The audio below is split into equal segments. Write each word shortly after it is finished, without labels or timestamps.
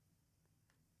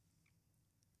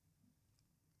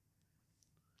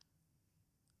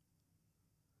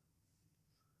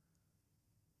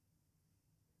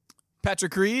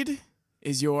Patrick Reed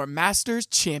is your Masters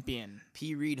champion.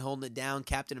 P. Reed holding it down.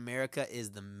 Captain America is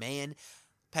the man.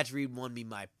 Patrick Reed won me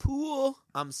my pool.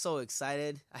 I'm so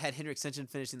excited. I had Henrik Stenson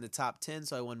finishing the top 10,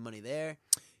 so I won money there.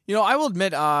 You know, I will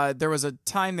admit there was a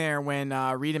time there when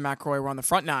Reed and McIlroy were on the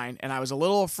front nine, and I was a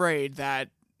little afraid that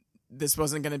this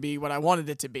wasn't going to be what I wanted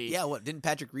it to be. Yeah, what? Didn't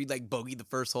Patrick Reed bogey the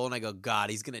first hole? And I go, God,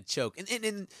 he's going to choke.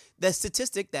 And the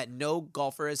statistic that no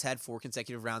golfer has had 4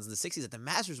 consecutive rounds in the 60s at the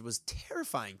Masters was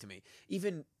terrifying to me.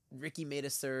 Even Ricky made a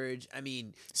surge. I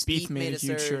mean, Spieth made a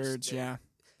huge surge, yeah.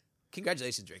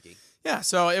 Congratulations, Ricky. Yeah,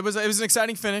 so it was an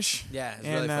exciting finish. Yeah, it was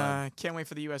really fun. Can't wait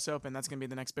for the U.S. Open. That's going to be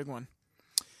the next big one.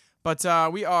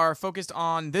 But we are focused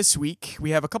on this week.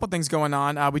 We have a couple things going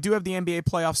on. We do have the NBA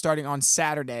playoffs starting on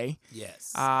Saturday.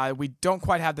 Yes. We don't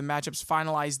quite have the matchups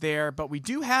finalized there, but we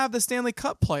do have the Stanley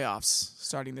Cup playoffs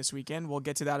starting this weekend. We'll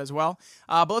get to that as well.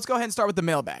 But let's go ahead and start with the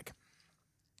mailbag.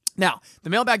 Now, the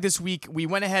mailbag this week, we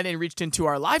went ahead and reached into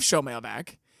our live show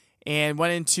mailbag and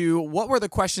went into what were the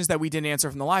questions that we didn't answer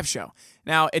from the live show.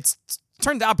 Now, it's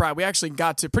turned out, Brad, we actually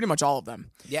got to pretty much all of them.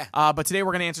 Yeah. But today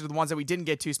we're going to answer the ones that we didn't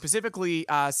get to. Specifically,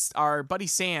 our buddy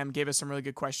Sam gave us some really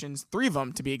good questions, 3 of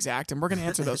them to be exact, and we're going to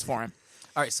answer those for him.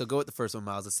 All right, so go with the first one,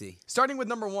 Miles. Let's see. Starting with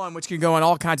number 1, which can go in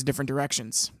all kinds of different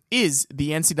directions. Is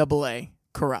the NCAA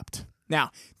corrupt?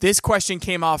 Now, this question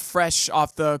came off fresh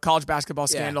off the college basketball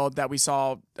scandal that we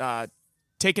saw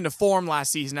take into form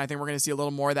last season. I think we're going to see a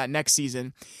little more of that next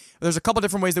season. There's a couple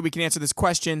different ways that we can answer this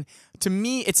question. To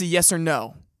me, it's a yes or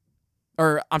no.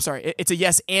 Or, I'm sorry, it's a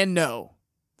yes and no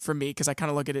for me because I kind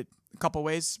of look at it a couple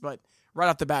ways. But right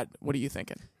off the bat, what are you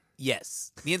thinking?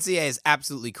 Yes. The NCAA is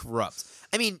absolutely corrupt.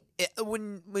 I mean,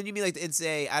 when you mean the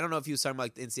NCAA, I don't know if he was talking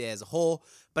about the NCAA as a whole,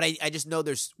 but I just know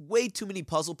there's way too many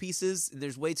puzzle pieces and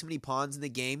there's way too many pawns in the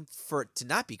game for it to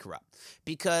not be corrupt.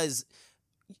 Because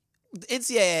the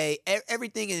NCAA,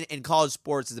 everything in college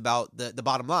sports is about the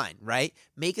bottom line, right?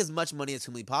 Make as much money as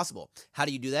humanly possible. How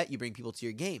do you do that? You bring people to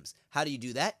your games. How do you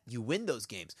do that? You win those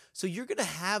games. So you're going to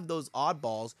have those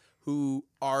oddballs who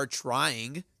are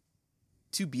trying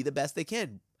to be the best they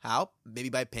can. How? Maybe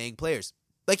by paying players.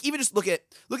 Even just look at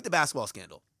the basketball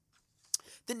scandal.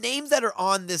 The names that are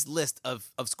on this list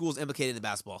of schools implicated in the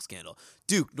basketball scandal: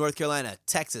 Duke, North Carolina,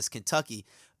 Texas, Kentucky,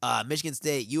 Michigan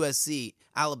State, USC,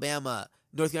 Alabama,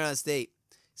 North Carolina State,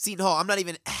 Seton Hall. I'm not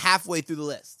even halfway through the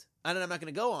list. I'm not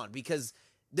going to go on because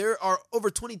there are over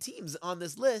 20 teams on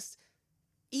this list.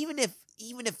 Even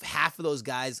if half of those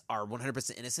guys are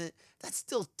 100% innocent, that's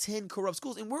still 10 corrupt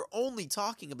schools, and we're only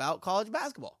talking about college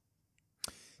basketball.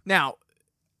 Now,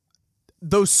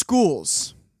 those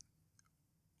schools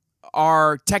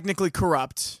are technically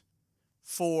corrupt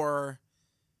for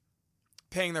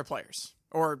paying their players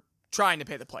or trying to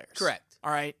pay the players. Correct. All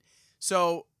right.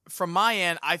 So from my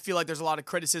end, I feel like there's a lot of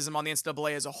criticism on the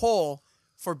NCAA as a whole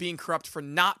for being corrupt for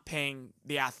not paying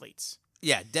the athletes.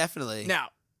 Yeah, definitely. Now,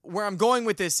 where I'm going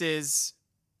with this is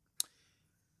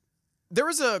there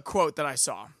was a quote that I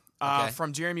saw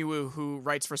from Jeremy Wu, who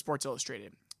writes for Sports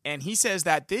Illustrated. And he says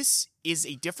that this is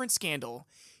a different scandal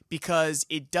because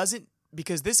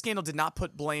this scandal did not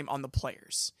put blame on the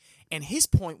players. And his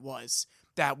point was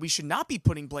that we should not be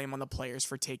putting blame on the players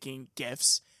for taking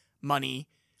gifts, money,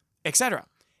 etc.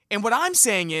 And what I'm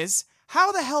saying is,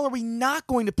 how the hell are we not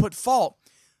going to put fault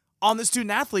on the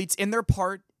student athletes in their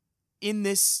part in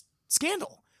this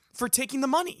scandal for taking the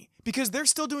money? Because they're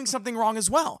still doing something wrong as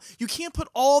well. You can't put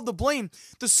all the blame.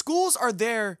 The schools are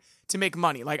there to make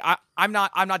money. I'm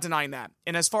not denying that.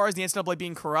 And as far as the NCAA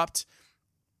being corrupt,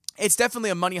 it's definitely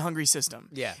a money-hungry system.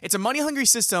 Yeah. It's a money-hungry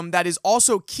system that is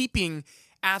also keeping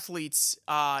athletes,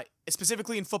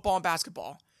 specifically in football and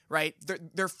basketball, right?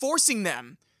 They're forcing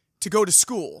them to go to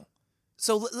school.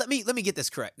 So let me get this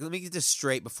correct. Let me get this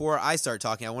straight before I start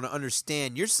talking. I want to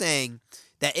understand. You're saying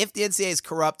that if the NCAA is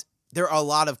corrupt, there are a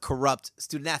lot of corrupt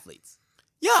student athletes.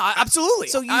 Yeah, absolutely.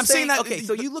 So I'm saying that. Okay,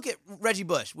 so you look at Reggie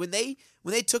Bush when they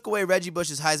took away Reggie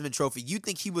Bush's Heisman Trophy. You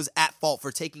think he was at fault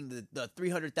for taking the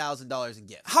 $300,000 in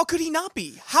gifts? How could he not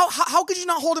be? How could you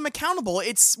not hold him accountable?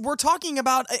 We're talking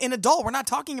about an adult. We're not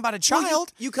talking about a child. Well,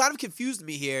 you kind of confused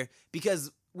me here because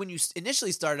when you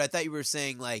initially started, I thought you were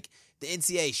saying the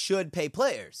NCAA should pay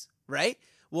players, right?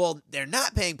 Well, they're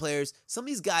not paying players. Some of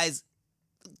these guys,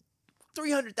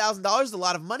 $300,000 is a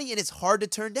lot of money, and it's hard to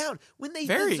turn down when they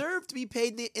deserve to be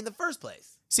paid in the first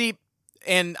place. See,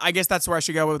 and I guess that's where I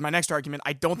should go with my next argument.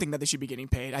 I don't think that they should be getting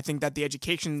paid. I think that the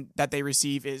education that they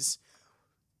receive is,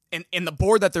 and the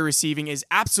board that they're receiving is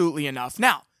absolutely enough.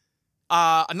 Now,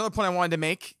 another point I wanted to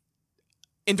make,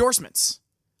 endorsements.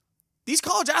 These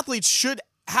college athletes should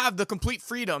have the complete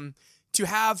freedom to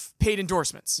have paid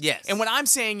endorsements. Yes. And what I'm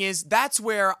saying is that's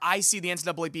where I see the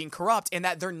NCAA being corrupt and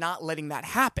that they're not letting that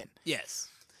happen. Yes.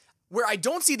 Where I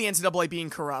don't see the NCAA being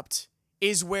corrupt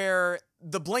is where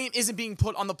the blame isn't being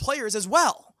put on the players as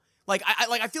well. Like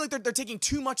I feel like they're taking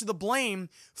too much of the blame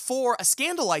for a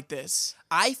scandal like this.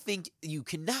 I think you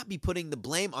cannot be putting the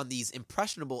blame on these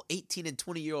impressionable 18 and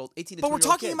 20-year-old kids. But we're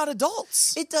talking about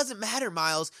adults. It doesn't matter,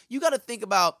 Miles. You got to think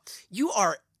about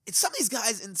some of these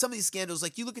guys in some of these scandals.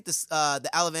 Like you look at this,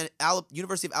 the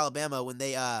University of Alabama when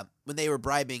they were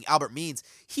bribing Albert Means.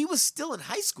 He was still in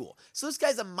high school, so this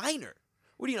guy's a minor.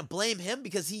 What, are you going to blame him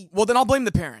because he... Well, then I'll blame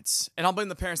the parents, and I'll blame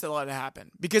the parents that let it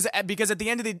happen. Because at the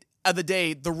end of the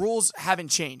day, the rules haven't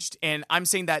changed, and I'm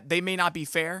saying that they may not be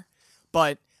fair,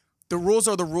 but the rules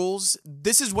are the rules.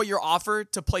 This is what you're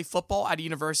offered to play football at a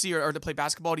university or to play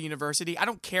basketball at a university. I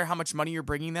don't care how much money you're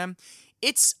bringing them.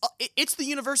 It's the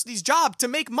university's job to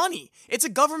make money. It's a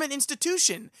government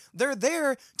institution. They're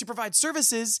there to provide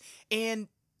services and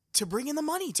to bring in the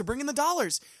money, to bring in the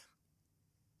dollars.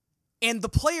 And the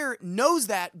player knows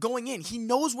that going in. He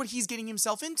knows what he's getting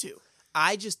himself into.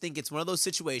 I just think it's one of those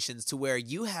situations to where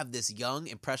you have this young,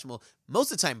 impressionable,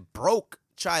 most of the time broke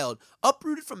child,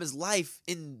 uprooted from his life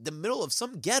in the middle of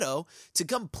some ghetto to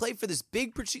come play for this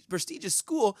big, prestigious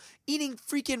school eating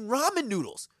freaking ramen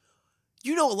noodles.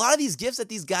 You know, a lot of these gifts that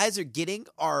these guys are getting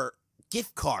are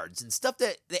gift cards and stuff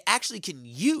that they actually can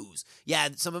use. Yeah,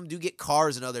 some of them do get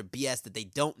cars and other BS that they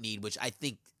don't need, which I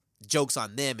think jokes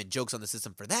on them and jokes on the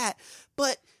system for that.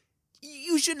 But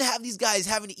you shouldn't have these guys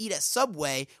having to eat at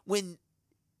Subway when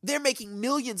they're making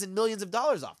millions and millions of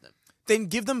dollars off them. Then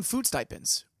give them food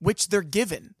stipends, which they're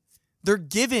given. They're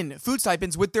given food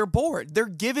stipends with their board. They're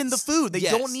given the food. They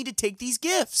don't need to take these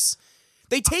gifts.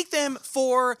 They take them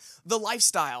for the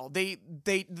lifestyle. They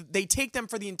take them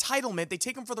for the entitlement. They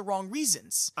take them for the wrong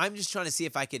reasons. I'm just trying to see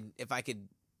if I could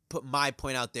put my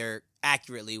point out there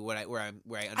accurately where I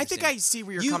understand. I think I see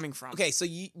where you're coming from. Okay, so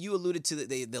you alluded to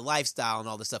the lifestyle and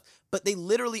all this stuff, but they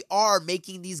literally are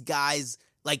making these guys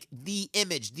like the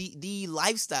image, the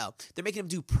lifestyle. They're making them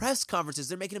do press conferences.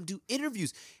 They're making them do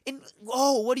interviews. And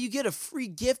what do you get? A free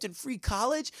gift and free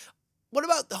college? What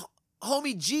about the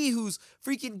homie G who's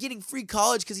freaking getting free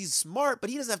college because he's smart, but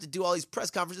he doesn't have to do all these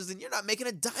press conferences and you're not making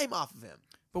a dime off of him?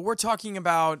 But we're talking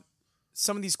about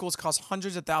some of these schools cost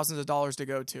hundreds of thousands of dollars to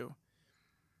go to.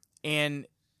 And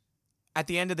at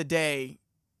the end of the day,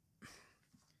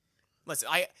 listen,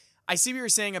 I see what you're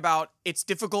saying about it's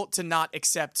difficult to not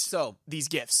accept these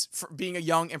gifts for being a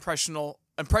young, impressionable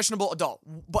adult.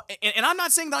 But and I'm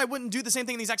not saying that I wouldn't do the same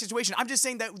thing in the exact situation. I'm just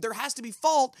saying that there has to be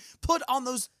fault put on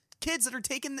those kids that are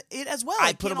taking it as well.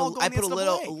 I put a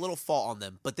little fault on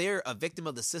them, but they're a victim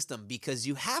of the system because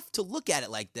you have to look at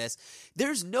it like this.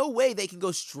 There's no way they can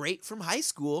go straight from high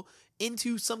school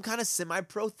into some kind of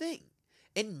semi-pro thing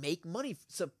and make money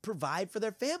to provide for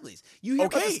their families. You hear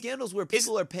about the scandals where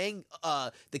people are paying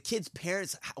the kids'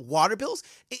 parents' water bills.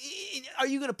 Are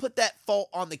you going to put that fault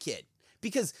on the kid?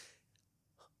 Because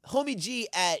homie G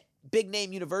at Big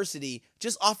Name University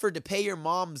just offered to pay your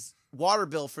mom's water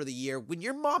bill for the year. When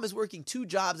your mom is working 2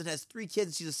 jobs and has 3 kids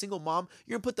and she's a single mom,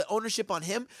 you're going to put the ownership on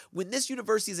him? When this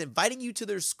university is inviting you to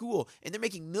their school and they're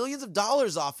making millions of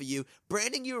dollars off of you,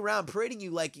 branding you around, parading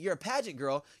you like you're a pageant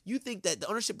girl, you think that the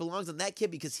ownership belongs on that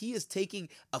kid because he is taking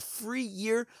a free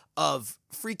year of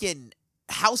freaking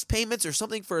house payments or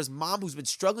something for his mom who's been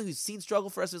struggling, who's seen struggle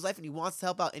for the rest of his life, and he wants to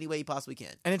help out any way he possibly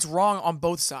can. And it's wrong on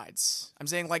both sides. I'm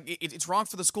saying like it's wrong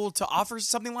for the school to offer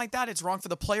something like that. It's wrong for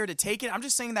the player to take it. I'm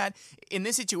just saying that in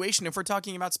this situation, if we're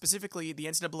talking about specifically the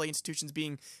NCAA institutions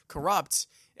being corrupt,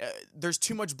 there's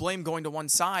too much blame going to one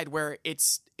side where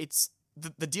it's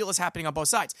the deal is happening on both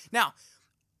sides. Now,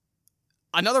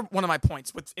 another one of my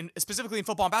points, specifically in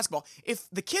football and basketball, if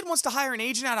the kid wants to hire an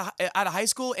agent out of high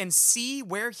school and see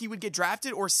where he would get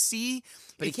drafted or see...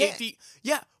 But he can't.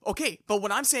 But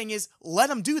what I'm saying is let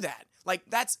him do that. Like,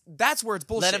 that's where it's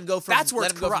bullshit. Let him go from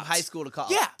high school to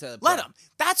college. Yeah, let him.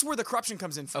 That's where the corruption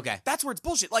comes in from. Okay. That's where it's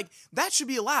bullshit. Like, that should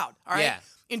be allowed, all right? Yeah.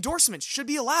 Endorsements should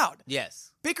be allowed.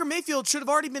 Yes. Baker Mayfield should have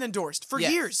already been endorsed for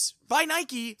years by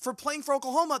Nike for playing for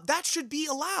Oklahoma. That should be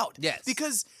allowed. Yes.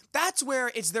 Because that's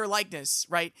where it's their likeness,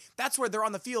 right? That's where they're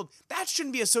on the field. That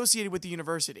shouldn't be associated with the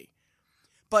university.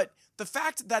 But the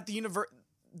fact that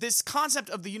this concept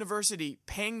of the university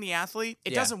paying the athlete,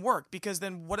 it doesn't work, because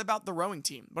then what about the rowing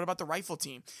team? What about the rifle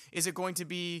team? Is it going to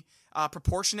be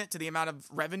proportionate to the amount of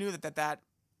revenue that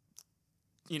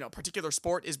particular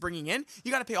sport is bringing in?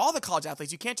 You got to pay all the college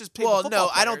athletes. You can't just pay the football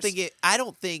players. I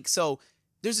don't think so.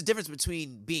 There's a difference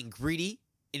between being greedy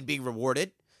and being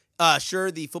rewarded.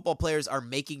 Sure, the football players are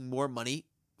making more money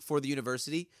for the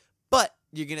university, but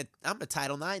I'm gonna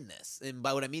Title IX this, and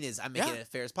by what I mean is I'm making it as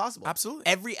fair as possible. Absolutely.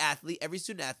 Every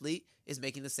student athlete is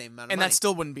making the same amount of money, and that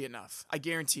still wouldn't be enough. I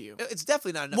guarantee you. It's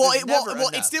definitely not enough.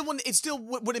 It still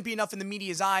wouldn't be enough in the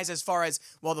media's eyes as far as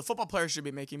the football players should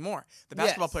be making more, the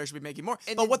basketball players should be making more.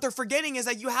 But what they're forgetting is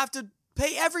that you have to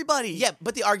pay everybody. Yeah,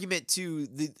 but the argument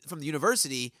from the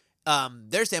university,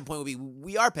 their standpoint would be,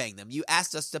 we are paying them. You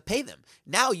asked us to pay them.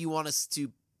 Now you want us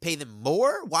to pay them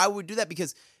more? Why would we do that?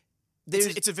 Because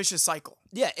it's a vicious cycle.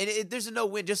 Yeah, and there's a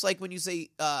no-win. Just like when you say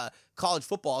college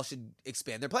football should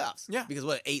expand their playoffs. Yeah. Because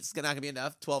 8's not going to be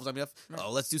enough, 12's not going to be enough. Right.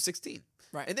 Oh, let's do 16.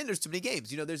 Right. And then there's too many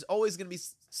games. There's always going to be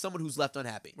someone who's left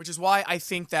unhappy. Which is why I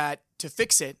think that to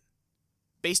fix it,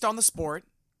 based on the sport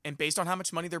and based on how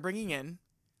much money they're bringing in,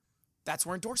 that's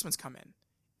where endorsements come in.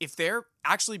 If they're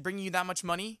actually bringing you that much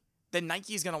money, then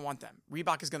Nike is going to want them.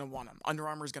 Reebok is going to want them. Under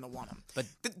Armour is going to want them. But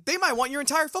they might want your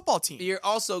entire football team. You're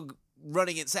also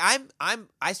running it.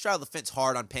 I straddle the fence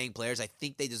hard on paying players. I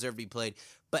think they deserve to be played.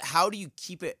 But how do you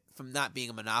keep it from not being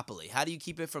a monopoly? How do you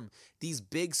keep it from these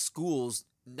big schools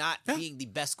not being the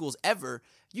best schools ever?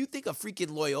 You think a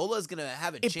freaking Loyola is going to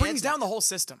have a chance? It brings down the whole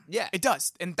system. Yeah. It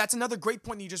does. And that's another great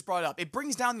point that you just brought up. It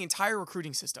brings down the entire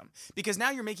recruiting system because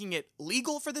now you're making it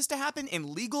legal for this to happen and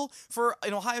legal for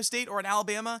an Ohio State or an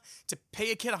Alabama to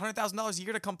pay a kid $100,000 a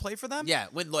year to come play for them. Yeah,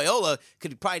 when Loyola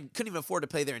couldn't even afford to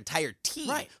pay their entire team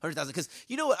 $100,000. Because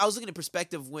you know what? I was looking at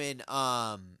perspective when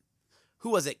who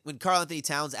was it? When Karl Anthony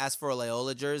Towns asked for a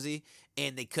Loyola jersey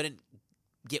and they couldn't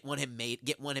get one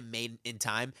made in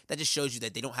time. That just shows you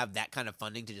that they don't have that kind of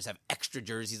funding to just have extra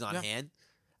jerseys on hand.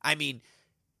 I mean,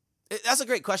 that's a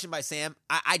great question by Sam.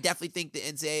 I definitely think the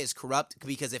NCAA is corrupt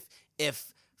because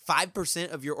if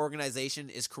 5% of your organization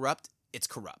is corrupt, it's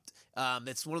corrupt.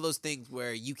 It's one of those things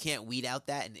where you can't weed out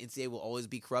that, and NCAA will always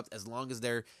be corrupt as long as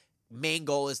their main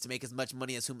goal is to make as much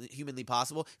money as humanly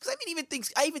possible. Because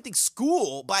I even think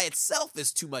school by itself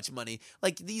is too much money.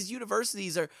 Like these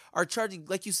universities are charging,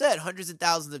 like you said, hundreds of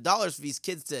thousands of dollars for these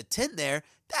kids to attend there.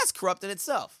 That's corrupt in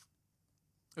itself.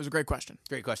 It was a great question.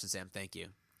 Great question, Sam. Thank you.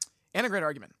 And a great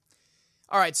argument.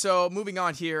 All right, so moving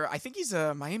on here. I think he's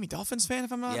a Miami Dolphins fan,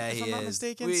 if I'm not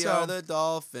mistaken. We are the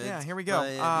Dolphins. Yeah, here we go.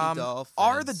 Dolphins.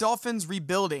 Are the Dolphins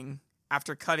rebuilding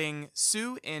after cutting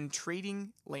Sue and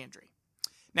trading Landry?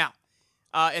 Now,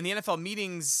 in the NFL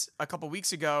meetings a couple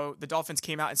weeks ago, the Dolphins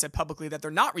came out and said publicly that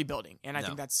they're not rebuilding. And I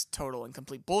think that's total and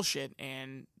complete bullshit,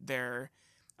 and they're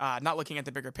not looking at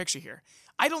the bigger picture here.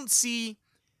 I don't see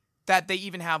that they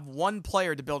even have one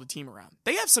player to build a team around.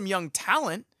 They have some young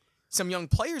talent, some young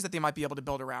players that they might be able to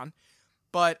build around.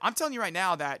 But I'm telling you right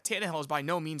now that Tannehill is by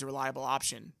no means a reliable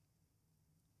option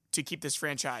to keep this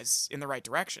franchise in the right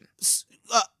direction.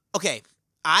 Okay,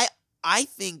 I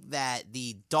think that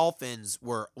the Dolphins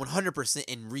were 100%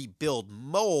 in rebuild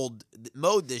mode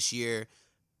this year,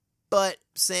 but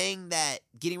saying that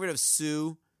getting rid of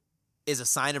Sue is a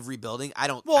sign of rebuilding, I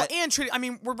don't. Well, and trading. I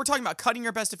mean, we're talking about cutting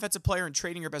your best defensive player and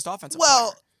trading your best offensive player.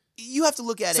 Well, you have to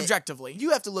look at subjectively.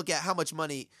 You have to look at how much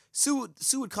money Sue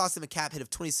would cost them a cap hit of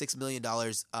 $26 million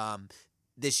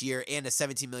this year and a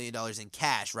 $17 million in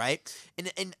cash, right?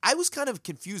 And I was kind of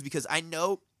confused because I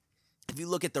know. If you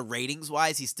look at the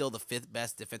ratings-wise, he's still the 5th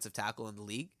best defensive tackle in the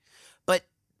league. But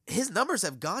his numbers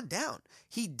have gone down.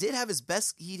 He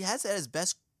has had his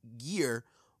best year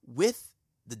with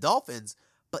the Dolphins,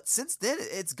 but since then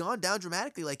it's gone down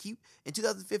dramatically. Like in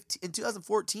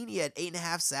 2014, he had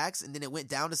 8.5 sacks, and then it went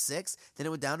down to 6, then it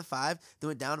went down to 5, then it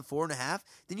went down to 4.5.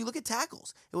 Then you look at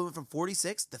tackles. It went from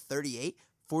 46 to 38,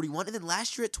 41, and then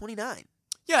last year at 29.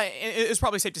 Yeah, it was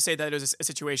probably safe to say that it was a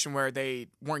situation where they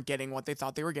weren't getting what they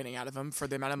thought they were getting out of him for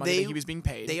the amount of money that he was being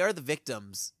paid. They are the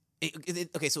victims.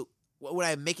 Okay, so when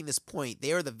I'm making this point,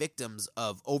 they are the victims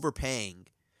of overpaying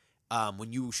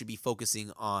when you should be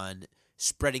focusing on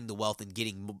spreading the wealth and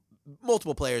getting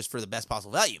multiple players for the best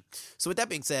possible value. So with that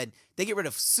being said, they get rid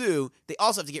of Sue. They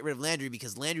also have to get rid of Landry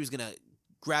because Landry's going to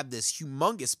grab this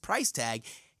humongous price tag.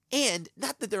 And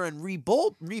not that they're in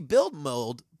rebuild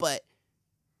mode, but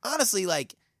honestly,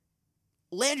 like,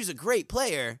 Landry's a great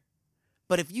player,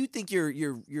 but if you think you're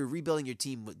rebuilding your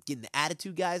team with getting the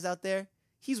attitude guys out there,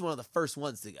 he's one of the first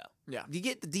ones to go. Yeah. You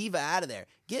get the diva out of there.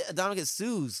 Get Ndamukong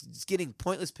Suh's just getting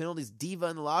pointless penalties, diva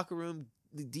in the locker room,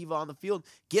 the diva on the field.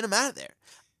 Get him out of there.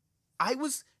 I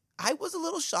was a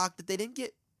little shocked that they didn't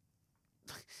get.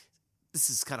 This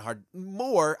is kind of hard.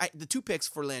 The 2 picks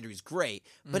for Landry is great,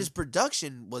 but his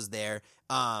production was there.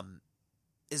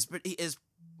 Is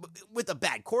with a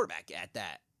bad quarterback at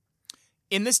that.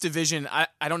 In this division, I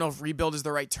don't know if rebuild is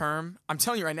the right term. I'm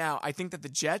telling you right now, I think that the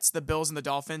Jets, the Bills, and the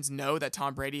Dolphins know that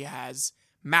Tom Brady has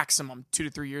maximum 2 to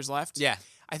 3 years left. Yeah.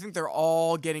 I think they're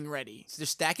all getting ready. So they're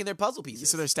stacking their puzzle pieces.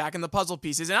 So they're stacking the puzzle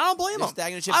pieces, and I don't blame them.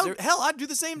 Stacking the chips. Hell, I'd do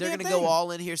the same thing. They're going to go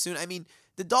all in here soon. I mean,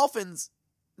 the Dolphins,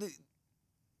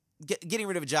 getting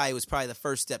rid of Ajayi was probably the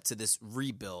first step to this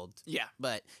rebuild. Yeah.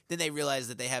 But then they realized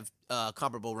that they have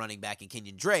comparable running back in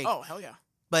Kenyon Drake. Oh, hell yeah.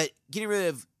 But getting rid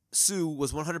of Sue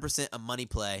was 100% a money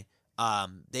play.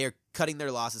 They are cutting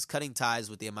their losses, cutting ties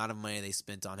with the amount of money they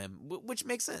spent on him, which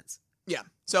makes sense. Yeah.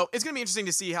 So it's going to be interesting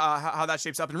to see how that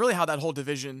shapes up and really how that whole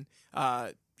division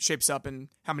shapes up and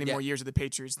how many more years of the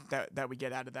Patriots that we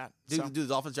get out of that. Do the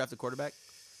Dolphins draft a quarterback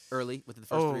early within the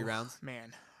first 3 rounds?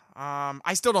 Man.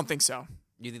 I still don't think so.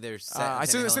 You think they're set? I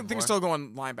still think they're still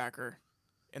going linebacker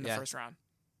in the first round.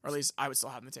 Or at least I would still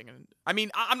have them taken. I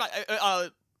mean, I'm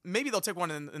not... maybe they'll take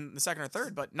one in the second or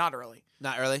third, but not early.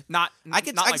 Not early? I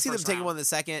can like see them taking one in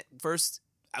the first.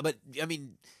 But, I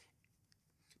mean...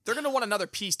 They're going to want another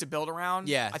piece to build around.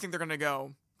 Yeah. I think they're going to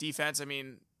go defense. I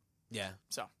mean... Yeah.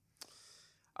 So...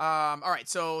 all right,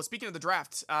 so speaking of the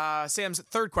draft, Sam's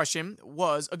third question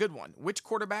was a good one. Which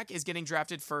quarterback is getting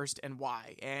drafted first and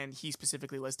why? And he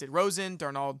specifically listed Rosen,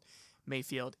 Darnold,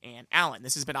 Mayfield, and Allen.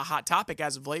 This has been a hot topic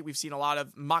as of late. We've seen a lot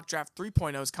of mock draft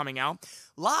 3.0s coming out.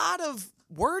 A lot of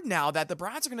word now that the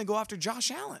Browns are going to go after Josh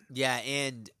Allen. Yeah,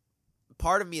 and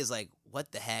part of me is like,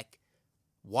 what the heck?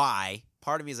 Why?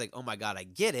 Part of me is like, oh my God, I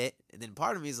get it. And then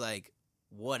part of me is like,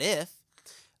 what if?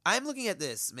 I'm looking at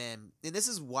this, man, and this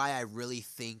is why I really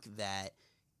think that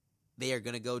they are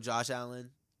going to go Josh Allen.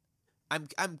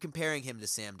 I'm comparing him to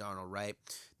Sam Darnold, right?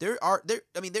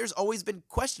 There's always been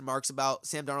question marks about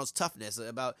Sam Darnold's toughness,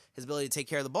 about his ability to take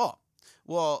care of the ball.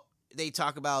 Well, they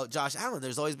talk about Josh Allen.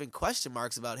 There's always been question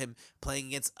marks about him playing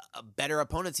against better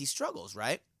opponents. He struggles,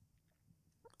 right?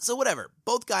 So whatever.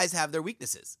 Both guys have their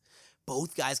weaknesses.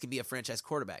 Both guys can be a franchise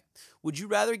quarterback. Would you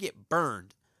rather get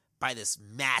burned by this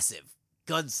massive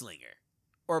gunslinger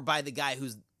or by the guy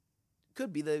who's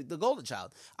could be the golden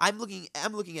child? I'm looking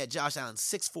at Josh Allen,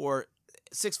 6'4",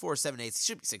 7'8". He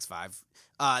should be 6'5",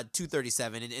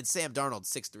 237, and Sam Darnold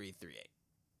 6'3", 3'8".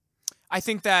 I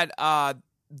think that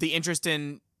the interest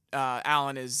in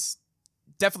Allen is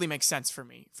definitely makes sense for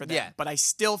me for that. Yeah. But I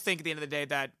still think at the end of the day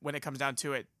that when it comes down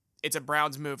to it, it's a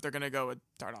Browns move. They're going to go with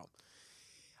Darnold.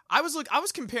 I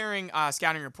was comparing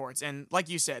scouting reports, and like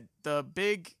you said, the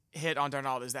big hit on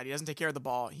Darnold is that he doesn't take care of the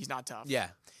ball. He's not tough. Yeah.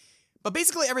 But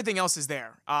basically everything else is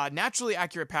there. Naturally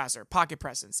accurate passer, pocket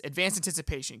presence, advanced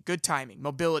anticipation, good timing,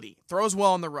 mobility, throws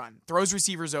well on the run, throws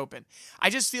receivers open. I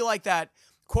just feel like that,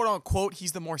 quote unquote,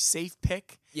 he's the more safe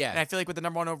pick. Yeah. And I feel like with the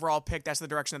number 1 overall pick, that's the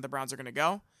direction that the Browns are going to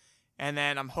go. And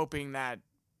then I'm hoping that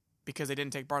because they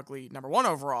didn't take Barkley number 1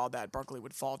 overall, that Barkley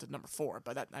would fall to number 4.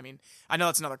 But I know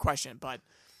that's another question, but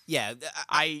yeah,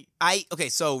 okay,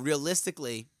 so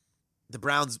realistically, the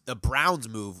Browns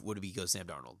move would be go Sam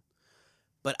Darnold.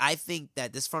 But I think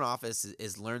that this front office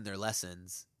is learned their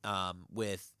lessons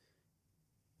with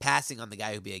passing on the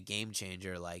guy who'd be a game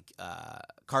changer like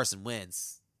Carson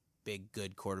Wentz, big,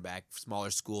 good quarterback, smaller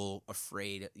school,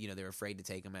 afraid, they were afraid to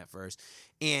take him at first.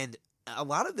 And a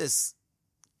lot of this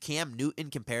Cam Newton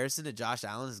comparison to Josh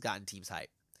Allen has gotten teams hype.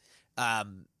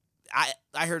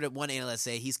 I heard one analyst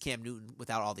say he's Cam Newton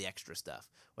without all the extra stuff,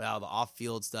 without all the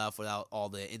off-field stuff, without all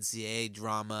the NCAA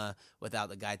drama, without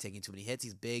the guy taking too many hits.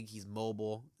 He's big, he's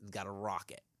mobile, and got a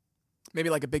rocket. Maybe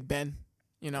like a Big Ben,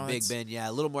 Big Ben, yeah,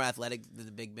 a little more athletic than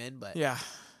the Big Ben, but yeah.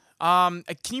 Can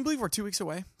you believe we're 2 weeks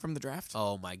away from the draft?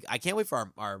 Oh my! I can't wait for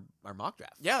our mock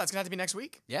draft. Yeah, that's gonna have to be next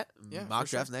week. Yeah, mock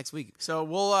draft next week. So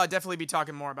we'll definitely be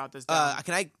talking more about this.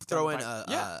 Can I throw in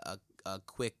a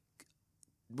quick?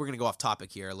 We're going to go off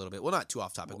topic here a little bit. Well, not too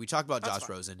off topic. We talked about Josh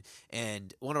Rosen,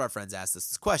 and one of our friends asked us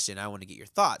this question. I want to get your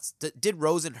thoughts. Did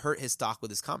Rosen hurt his stock with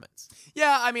his comments?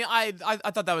 Yeah, I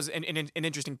thought that was an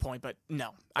interesting point, but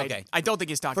no. Okay. I don't think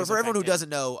his stock is For everyone who doesn't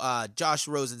know, Josh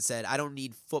Rosen said, I don't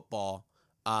need football.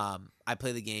 I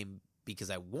play the game because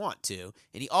I want to.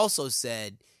 And he also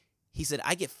said,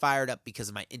 I get fired up because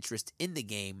of my interest in the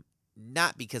game,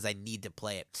 not because I need to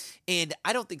play it. And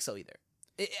I don't think so either.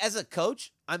 As a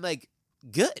coach, I'm like,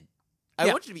 good. I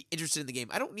want you to be interested in the game.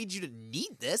 I don't need you to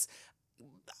need this.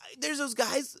 There's those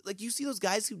guys, like you see those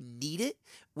guys who need it.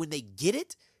 When they get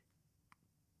it,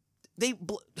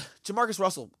 Jamarcus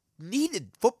Russell needed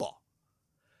football.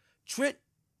 Trent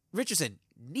Richardson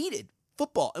needed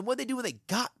football. And what they do when they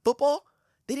got football,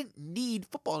 they didn't need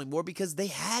football anymore because they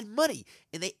had money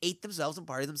and they ate themselves and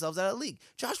partied themselves out of the league.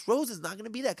 Josh Rosen's not going to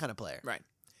be that kind of player. Right.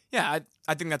 Yeah,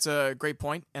 I think that's a great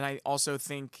point. And I also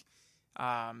think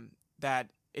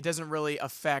that it doesn't really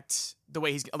affect the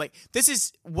way he's like. This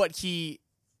is what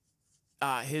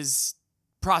his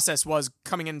process was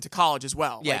coming into college as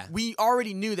well. Yeah. Like, we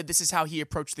already knew that this is how he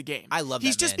approached the game. I love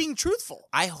He's that just man. being truthful.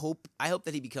 I hope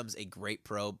that he becomes a great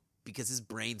pro because his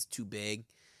brain's too big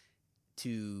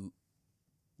to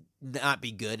not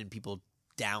be good and people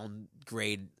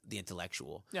downgrade the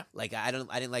intellectual. Yeah. Like I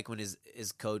didn't like when his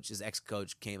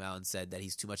ex-coach came out and said that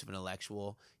he's too much of an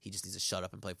intellectual. He just needs to shut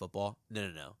up and play football. No.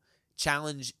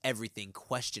 Challenge everything,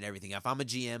 question everything. If I'm a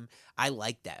GM, I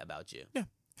like that about you. Yeah.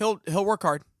 He'll work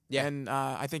hard. Yeah. And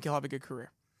I think he'll have a good career.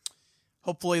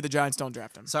 Hopefully the Giants don't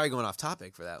draft him. Sorry going off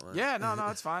topic for that one. Yeah, no,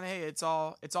 it's fine. Hey, it's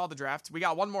all the draft. We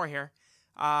got one more here.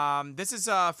 This is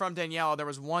from Danielle. There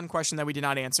was one question that we did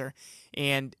not answer,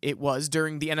 and it was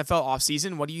during the NFL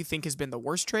offseason, what do you think has been the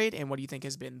worst trade, and what do you think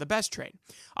has been the best trade?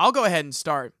 I'll go ahead and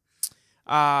start.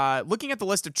 Looking at the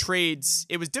list of trades,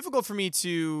 it was difficult for me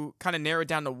to kind of narrow it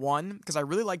down to one because I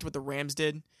really liked what the Rams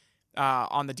did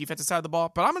on the defensive side of the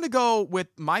ball. But I'm going to go with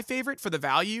my favorite for the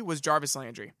value was Jarvis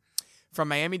Landry from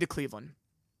Miami to Cleveland.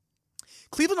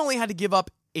 Cleveland only had to give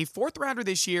up a 4th rounder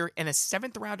this year and a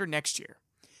 7th rounder next year.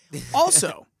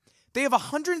 Also, they have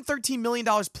 $113 million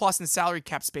plus in salary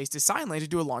cap space to sign Landry to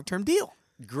do a long-term deal.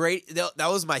 Great. That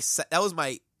was my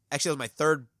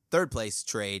third place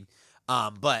trade.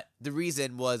 But the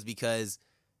reason was because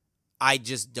I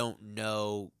just don't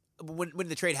know when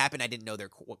the trade happened. I didn't know their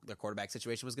quarterback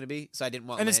situation was going to be, so I didn't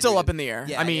want. And Landry it's still up in the air.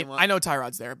 Yeah, I mean, I know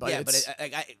Tyrod's there, but yeah, it's,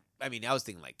 but I mean, I was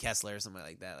thinking like Kessler or something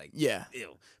like that. Like, yeah,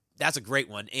 ew, that's a great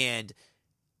one, and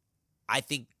I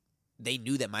think they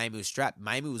knew that Miami was strapped.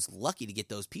 Miami was lucky to get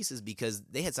those pieces because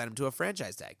they had signed him to a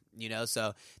franchise tag.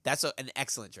 So that's an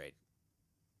excellent trade.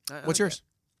 What's yours?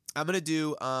 I'm gonna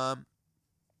do. I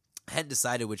hadn't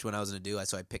decided which one I was going to do,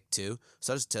 so I picked two.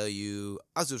 So I'll just tell you.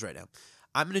 I'll do this right now.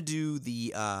 I'm going to do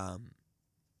the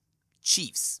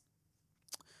Chiefs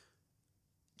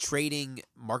trading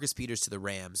Marcus Peters to the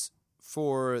Rams.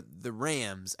 For the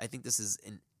Rams, I think this is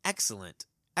an excellent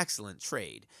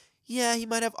trade. Yeah, he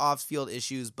might have off-field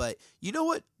issues, but you know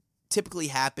what typically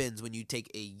happens when you take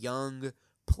a young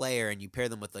player and you pair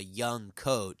them with a young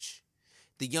coach?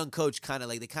 The young coach kind of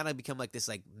become like this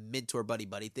like mentor buddy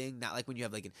thing. Not like when you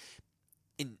have like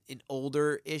an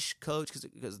older-ish coach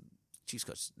because Chiefs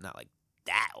coach is not like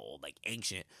that old, like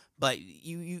ancient. But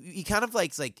you kind of like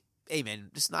it's like, hey man,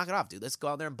 just knock it off, dude. Let's go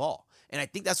out there and ball. And I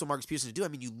think that's what Marcus Peters is do. I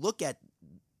mean, you look at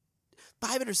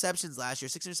 5 interceptions last year,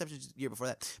 6 interceptions the year before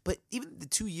that. But even the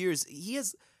 2 years, he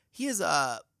has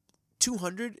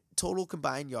 200 total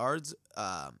combined yards.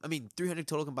 300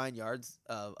 total combined yards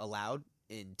allowed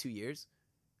in 2 years.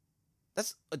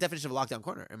 That's a definition of a lockdown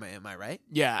corner. Am I right?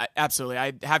 Yeah, absolutely.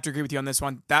 I have to agree with you on this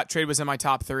one. That trade was in my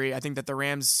top 3. I think that the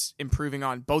Rams improving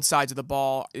on both sides of the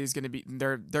ball is going to be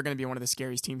they're going to be one of the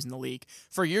scariest teams in the league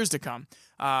for years to come.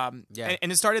 And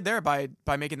it started there by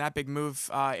making that big move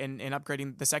and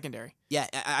upgrading the secondary. Yeah,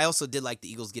 I also did like the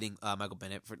Eagles getting Michael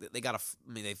Bennett. They got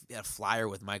they had a flyer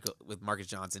with Marcus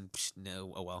Johnson.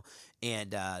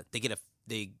 And they get a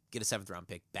 7th round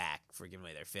pick back for giving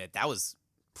away their 5th. That was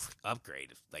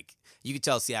upgrade. Like you could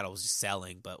tell Seattle was just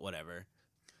selling, but whatever.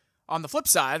 On the flip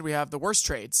side, we have the worst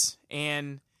trades,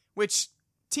 and which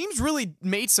teams really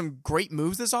made some great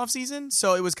moves this offseason,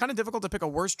 so it was kind of difficult to pick a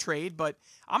worst trade, but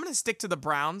I'm going to stick to the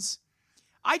Browns.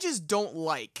 I just don't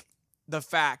like the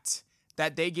fact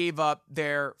that they gave up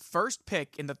their first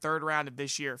pick in the 3rd round of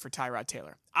this year for Tyrod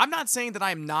Taylor. I'm not saying that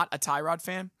I am not a Tyrod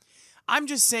fan. I'm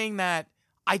just saying that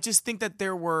I just think that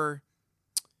there were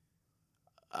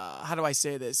how do I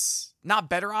say this? Not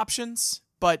better options,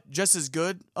 but just as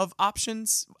good of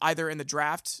options, either in the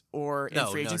draft or in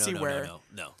free agency. No.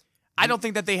 I don't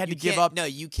think that they had to give up. No,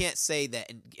 you can't say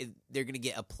that they're going to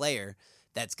get a player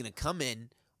that's going to come in,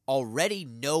 already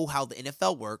know how the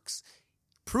NFL works,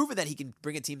 proven that he can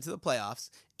bring a team to the playoffs,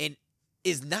 and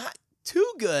is not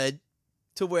too good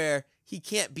to where he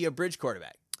can't be a bridge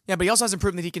quarterback. Yeah, but he also hasn't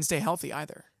proven that he can stay healthy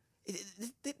either.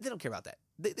 They don't care about that.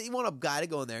 They want a guy to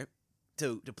go in there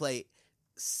to play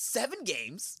 7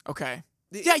 games. Okay.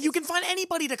 Yeah, you can find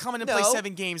anybody to come in and play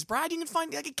 7 games, Brad. You can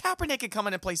find like a Kaepernick could come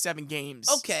in and play 7 games.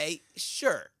 Okay,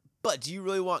 sure. But do you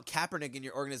really want Kaepernick in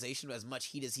your organization as much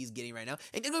heat as he's getting right now?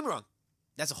 And don't get me wrong,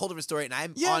 that's a whole different story, and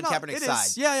I'm on Kaepernick's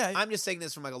side. Yeah. I'm just saying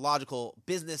this from like a logical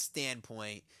business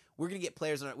standpoint. We're gonna get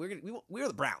players on. We're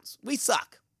the Browns. We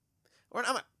suck. I'm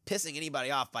not pissing anybody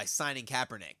off by signing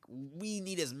Kaepernick. We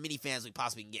need as many fans as we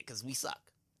possibly can get because we suck.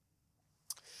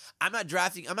 I'm not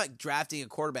drafting a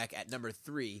quarterback at number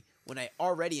 3 when I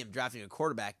already am drafting a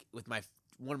quarterback with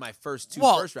one of my first 2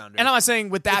 first rounders. And I'm not saying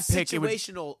with that pick it's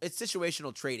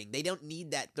situational trading. They don't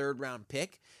need that 3rd round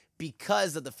pick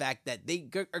because of the fact that they're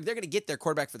going to get their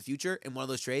quarterback for the future in one of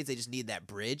those trades. They just need that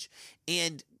bridge.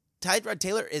 And Tyrod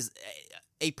Taylor is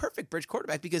a perfect bridge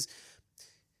quarterback because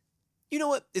you know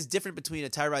what is different between a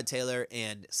Tyrod Taylor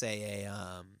and say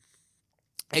a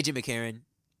AJ McCarron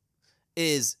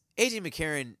is AJ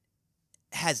McCarron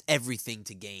has everything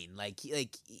to gain.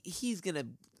 He's gonna.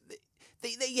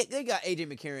 They got AJ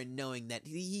McCarron knowing that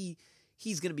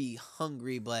he's gonna be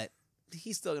hungry, but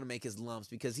he's still gonna make his lumps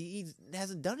because he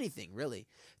hasn't done anything really.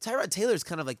 Tyrod Taylor's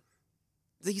kind of like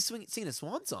he's singing a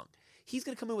swan song. He's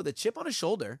gonna come in with a chip on his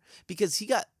shoulder because he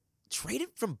got traded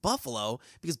from Buffalo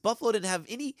because Buffalo didn't have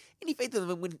any faith in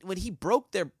him when he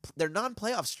broke their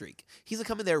non-playoff streak. He's gonna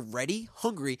come in there ready,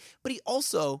 hungry, but you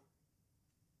also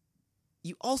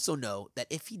know that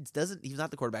if he's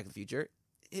not the quarterback of the future,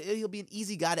 he'll be an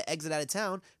easy guy to exit out of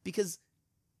town because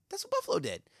that's what Buffalo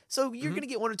did. So you're going to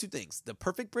get one or two things. The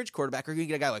perfect bridge quarterback, or you're going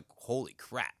to get a guy like, holy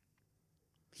crap,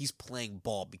 he's playing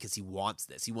ball because he wants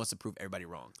this. He wants to prove everybody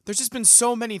wrong. There's just been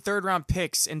so many third-round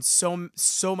picks and so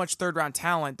much third-round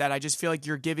talent that I just feel like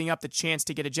you're giving up the chance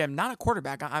to get a gem. Not a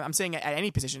quarterback. I'm saying at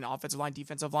any position, offensive line,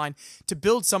 defensive line, to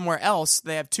build somewhere else.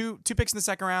 They have two picks in the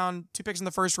second round, 2 picks in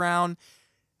the first round.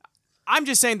 I'm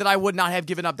just saying that I would not have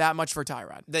given up that much for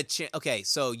Tyrod. Okay,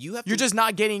 so you're just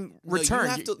not getting return.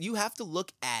 No, you have to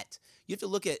look at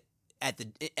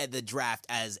the draft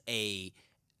as a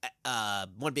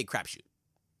one big crapshoot.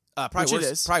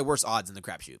 Probably worse odds in the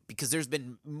crapshoot because there's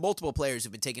been multiple players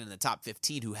who've been taken in the top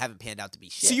 15 who haven't panned out to be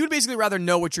shit. So you'd basically rather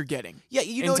know what you're getting. Yeah,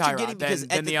 you know what you're getting because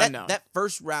than the unknown. That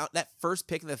first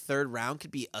pick in the third round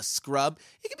could be a scrub.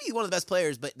 It could be one of the best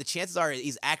players, but the chances are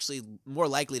he's actually more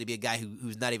likely to be a guy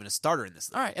who's not even a starter in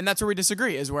this league. All right, and that's where we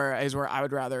disagree. Is where I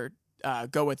would rather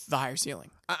go with the higher ceiling.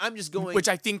 I'm just going, which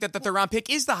I think that the third round pick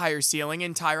is the higher ceiling,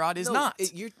 and Tyrod is not.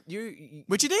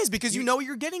 Which it is because you know what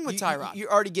you're getting with Tyrod.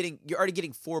 You're already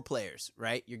getting 4 players,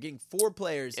 right? You're getting 4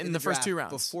 players in the first 2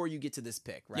 rounds before you get to this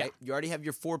pick, right? Yeah. You already have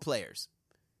your 4 players.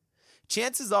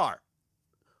 Chances are,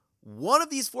 one of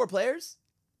these 4 players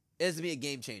is to be a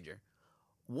game changer.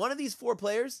 One of these 4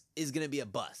 players is going to be a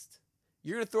bust.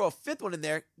 You're going to throw a 5th one in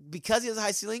there because he has a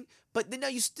high ceiling, but then now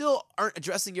you still aren't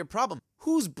addressing your problem.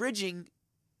 Who's bridging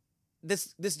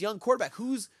this young quarterback?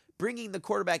 Who's bringing the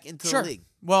quarterback into the league?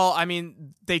 Well, I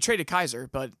mean, they traded Kaiser,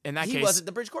 but in that case, he wasn't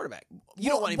the bridge quarterback. You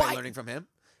don't want anybody learning from him.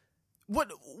 What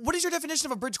is your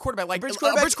definition of a bridge quarterback? Like a bridge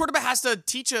quarterback has to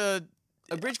teach a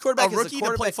bridge quarterback rookie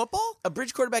to play football? A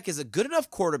bridge quarterback is a good enough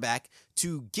quarterback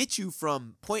to get you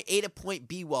from point A to point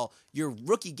B while your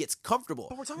rookie gets comfortable.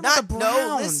 But we're talking about the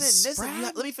Browns. Listen.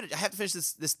 Let me finish. I have to finish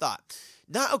this thought.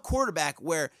 Not a quarterback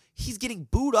where he's getting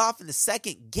booed off in the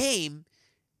second game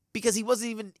because he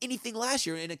wasn't even anything last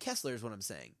year in a Kessler is what I'm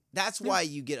saying. That's why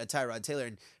you get a Tyrod Taylor.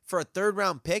 And for a 3rd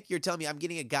round pick, you're telling me I'm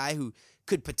getting a guy who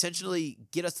could potentially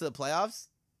get us to the playoffs?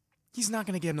 He's not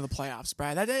going to get into the playoffs,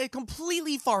 Brad. That's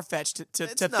completely far-fetched to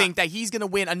think that he's going to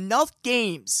win enough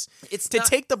games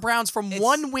take the Browns from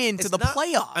 1 win to the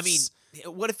playoffs. I mean,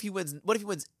 what if he wins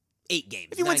 8 games?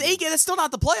 If he wins 8 games, that's still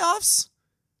not the playoffs.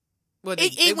 Well,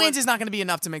 8 wins is not going to be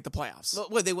enough to make the playoffs.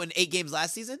 What, they won 8 games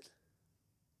last season?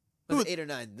 Was it 8 or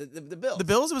 9? The Bills. The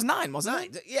Bills, it was 9, wasn't 9.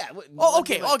 it? Yeah.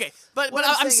 Okay. But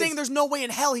I'm saying there's no way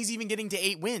in hell he's even getting to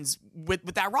 8 wins with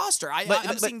that roster.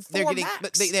 I'm seeing 4 max.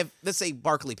 But they have, let's say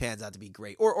Barkley pans out to be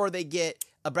great, or they get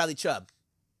a Bradley Chubb.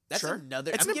 That's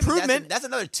another. It's an improvement. That's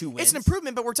another 2 wins. It's an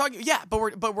improvement, but we're talking. Yeah,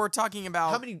 but we're talking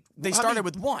about how many. They started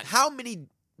with 1. How many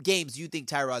games do you think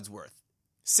Tyrod's worth?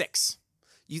 6.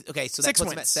 Okay, so that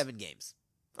puts him at 7 games.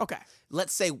 Okay.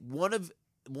 Let's say one of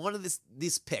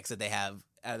these picks that they have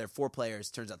out of their 4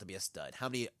 players turns out to be a stud. How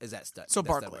many is that stud? So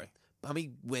Barkley. How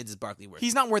many wins is Barkley worth?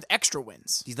 He's not worth extra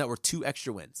wins. He's not worth 2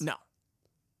 extra wins. No.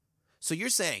 So you're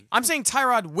saying I'm saying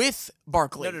Tyrod with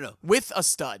Barkley. No. With a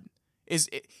stud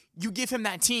you give him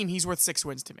that team, he's worth 6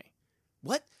 wins to me.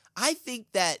 What? I think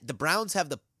that the Browns have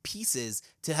the pieces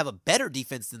to have a better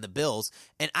defense than the Bills,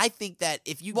 and I think that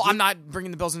if you I'm not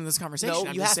bringing the Bills into this conversation.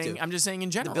 No, you have to. I'm just saying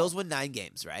in general. The Bills win 9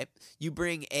 games, right? You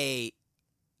bring a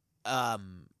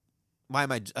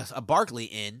Barkley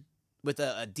in with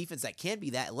a defense that can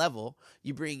be that level.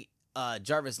 You bring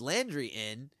Jarvis Landry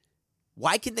in.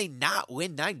 Why can they not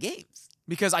win 9 games?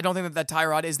 Because I don't think that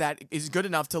Tyrod is good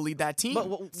enough to lead that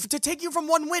team. To take you from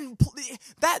 1 win,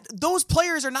 those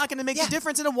players are not going to make the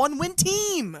difference in a 1-win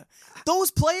team.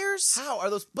 Those players, how are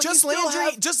those? Just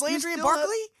Landry and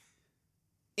Barkley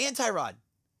and Tyrod.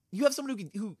 You have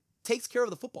someone who takes care of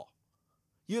the football.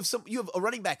 You have a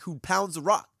running back who pounds the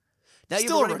rock. Now you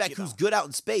have a running back who's good out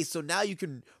in space. So now you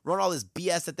can run all this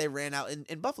BS that they ran out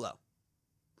in Buffalo.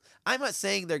 I'm not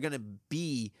saying they're going to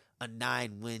be a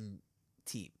 9-win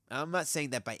team. I'm not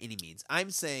saying that by any means.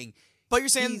 I'm saying, but you're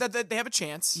saying that they have a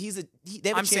chance. They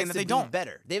have a chance to be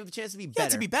better. They have a chance to be better. Yeah,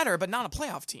 to be better, but not a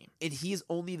playoff team. And he is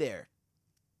only there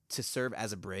to serve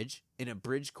as a bridge, and a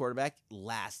bridge quarterback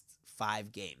lasts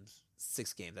 5 games,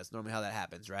 6 games. That's normally how that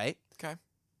happens, right? Okay.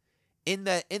 In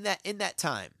that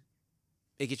time,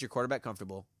 it gets your quarterback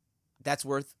comfortable. That's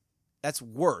worth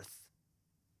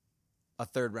a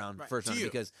third round, Right. first To round,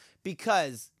 you.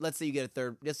 because let's say you get a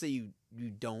third. Let's say you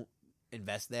don't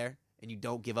invest there and you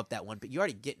don't give up that one, but you're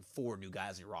already getting 4 new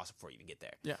guys in your roster before you even get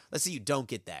there. Yeah. Let's say you don't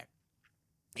get that,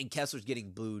 and Kessler's getting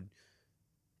booed.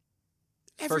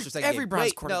 First or second Every game. Browns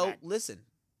Wait, quarterback. no, listen.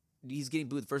 He's getting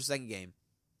booed the first or second game,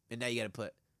 and now you got to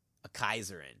put a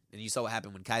Kaiser in, and you saw what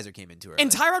happened when Kaiser came into her. And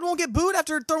Tyrod won't get booed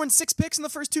after throwing 6 picks in the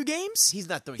first 2 games? He's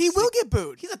not throwing. He will get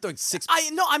booed. He's not throwing 6.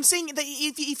 I'm saying that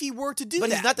if he were to do But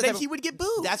that, he's not the then type of- he would get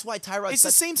booed. That's why Tyrod's It's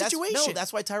the same situation. No,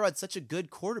 that's why Tyrod's such a good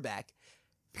quarterback.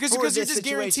 because for you're this just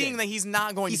guaranteeing situation. that he's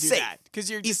not going He's to do safe. that. Because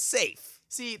you're He's just safe.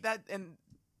 see that, and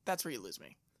that's where you lose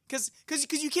me. Because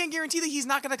you can't guarantee that he's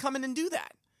not going to come in and do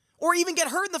that, or even get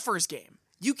hurt in the first game.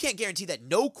 You can't guarantee that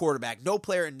no quarterback, no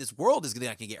player in this world is not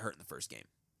going to get hurt in the first game.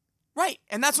 Right,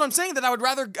 and that's what I'm saying. That I would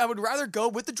rather go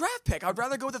with the draft pick. I would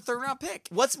rather go with the 3rd round pick.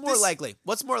 What's more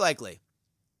likely?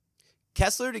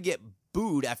 Kessler to get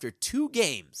booed after 2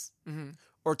 games,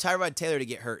 or Tyrod Taylor to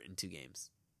get hurt in 2 games?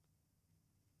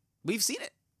 We've seen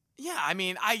it. Yeah, I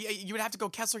mean, you would have to go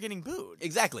Kessler getting booed.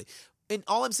 Exactly. And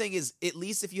all I'm saying is, at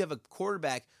least if you have a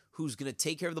quarterback who's going to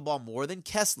take care of the ball more than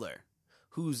Kessler,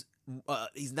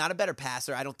 he's not a better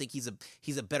passer. I don't think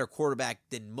he's a better quarterback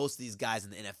than most of these guys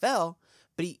in the NFL,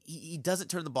 but he doesn't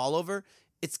turn the ball over.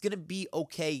 It's going to be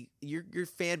okay. Your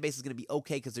fan base is going to be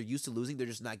okay because they're used to losing. They're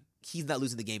just not. He's not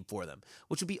losing the game for them,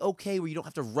 which would be okay where you don't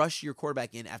have to rush your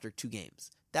quarterback in after 2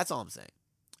 games. That's all I'm saying.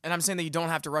 And I'm saying that you don't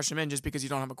have to rush him in just because you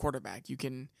don't have a quarterback. You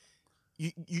can,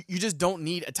 you just don't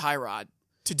need a Tyrod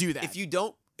to do that. If you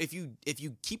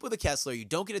keep with a Kessler, you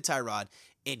don't get a Tyrod,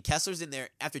 and Kessler's in there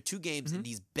after 2 games, and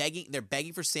they're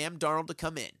begging for Sam Darnold to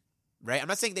come in, right? I'm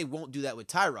not saying they won't do that with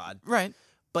Tyrod, right?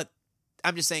 but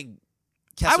I'm just saying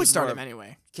I would start him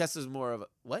anyway. Kessler's more of a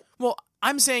what? Well,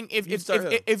 I'm saying if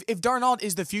Darnold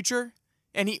is the future,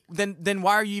 and then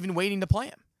why are you even waiting to play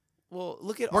him? Well,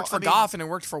 look at worked for Goff and it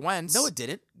worked for Wentz. No, it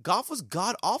didn't. Goff was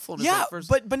god awful. In yeah, first...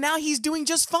 but now he's doing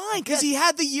just fine because he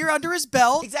had the year under his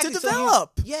belt to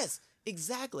develop. Yes,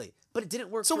 exactly. But it didn't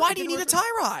work. So why do you need a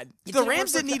Tyrod? The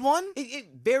Rams didn't need one.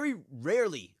 It very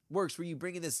rarely works where you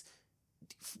bring in this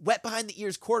wet behind the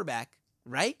ears quarterback,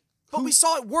 right? But we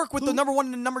saw it work with the number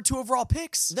 1 and number 2 overall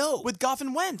picks. No, with Goff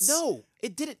and Wentz. No,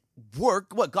 it didn't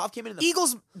work. What Goff came in?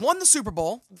 Eagles won the Super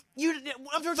Bowl.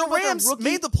 The Rams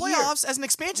made the playoffs as an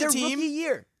expansion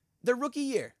team. Their rookie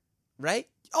year, right?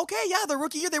 Okay, yeah, their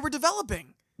rookie year they were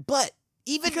developing, but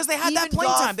because they had that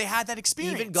playing time, they had that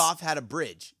experience. Even Goff had a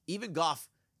bridge. Even Goff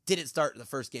didn't start the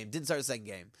first game, didn't start the second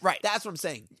game. Right. That's what I'm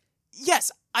saying.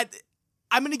 Yes, I'm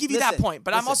going to give you that point,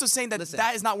 but I'm also saying that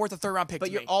that is not worth a 3rd round pick.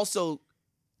 But you're also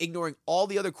ignoring all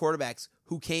the other quarterbacks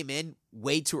who came in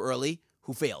way too early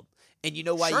who failed. And you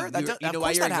know why you're ignoring that? You know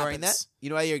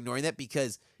why you're ignoring that?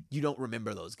 Because you don't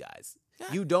remember those guys.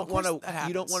 Yeah, you don't want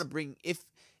to bring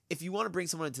if you want to bring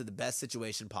someone into the best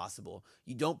situation possible,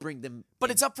 you don't bring them.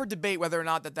 But it's up for debate whether or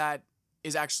not that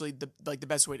is actually the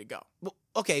best way to go. Well,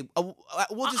 okay, I'm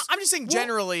just saying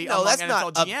generally. No, that's NFL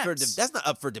not GMs. that's not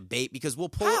up for debate because we'll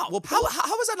pull. How? We'll pull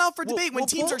how is that not up for debate when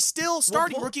teams are still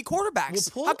starting rookie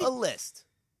quarterbacks? We'll pull a list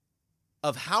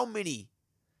of how many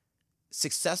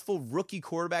successful rookie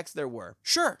quarterbacks there were.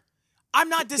 Sure. I'm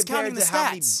not discounting the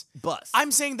stats. Busts.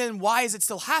 I'm saying then why is it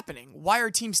still happening? Why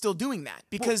are teams still doing that?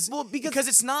 Because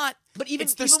it's not. But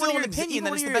it's still an opinion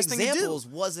that it's the best thing to do.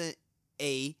 Wasn't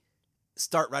a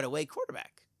start right away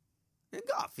quarterback. And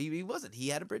Goff, he wasn't. He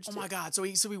had a bridge. Oh my God! So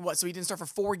he what? So he didn't start for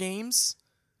 4 games.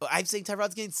 Well, I'm saying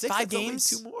Tyrod's getting 6. 5 games.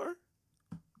 2 more.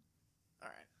 All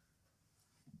right.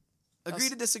 Agree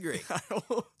to disagree.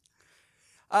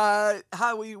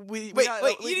 How we wait,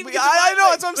 I know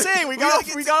that's what I'm saying. We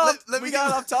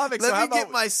got off topic. Let me get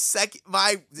my second.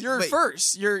 You're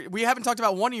first. We haven't talked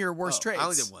about one of your worst trades. I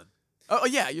only did one. Oh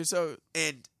yeah,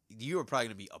 and you are probably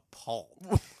gonna be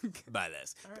appalled by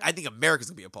this. Right. I think America's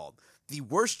gonna be appalled. The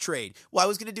worst trade. Well, I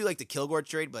was gonna do like the Kilgore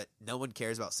trade, but no one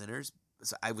cares about sinners,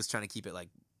 so I was trying to keep it like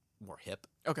more hip.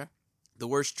 Okay. The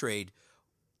worst trade,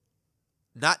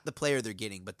 not the player they're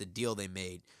getting, but the deal they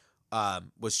made.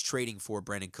 Was trading for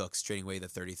Brandon Cooks, trading away the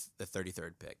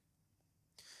 33rd pick.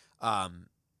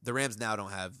 The Rams now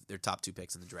don't have their top 2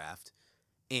 picks in the draft.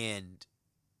 And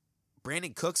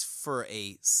Brandon Cooks for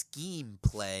a scheme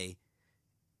play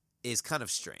is kind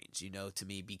of strange, to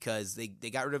me, because they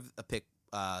got rid of a pick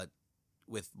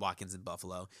with Watkins in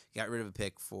Buffalo. Got rid of a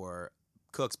pick for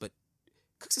Cooks, but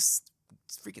Cooks is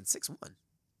freaking 6'1".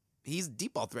 He's a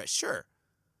deep ball threat, sure.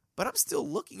 But I'm still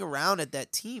looking around at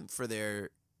that team for their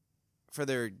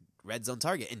red zone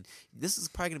target. And this is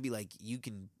probably going to be like, you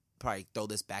can probably throw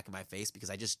this back in my face because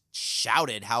I just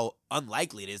shouted how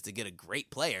unlikely it is to get a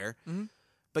great player. Mm-hmm.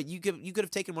 But you could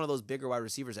have taken one of those bigger wide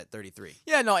receivers at 33.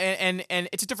 Yeah, no, and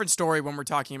it's a different story when we're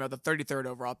talking about the 33rd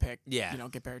overall pick. Yeah.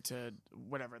 Compared to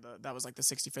whatever that was like the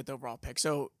 65th overall pick.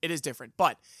 So it is different.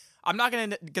 But I'm not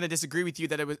gonna disagree with you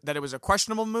that it was a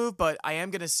questionable move. But I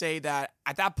am gonna say that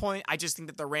at that point, I just think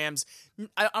that the Rams.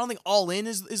 I don't think all in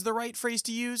is the right phrase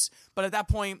to use. But at that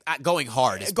point, going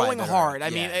hard. Going hard. I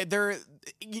mean, they're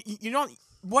you know.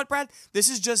 What, Brad? This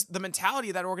is just the mentality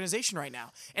of that organization right now,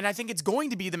 and I think it's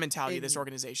going to be the mentality of this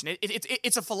organization.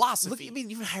 It's a philosophy. Look, I mean,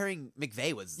 even hiring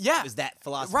McVay was that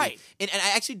philosophy, right? And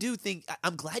I actually do think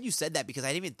I'm glad you said that because I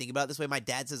didn't even think about it this way. My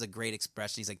dad says a great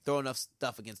expression. He's like, throw enough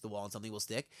stuff against the wall and something will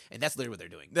stick, and that's literally what they're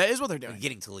doing. That is what they're doing. They're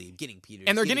getting Talib, getting Peters,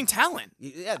 and they're getting talent.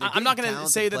 Yeah, I'm not going to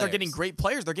say that they're getting great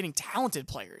players. They're getting talented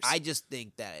players. I just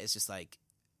think that it's just like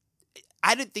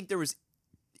I didn't think there was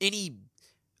any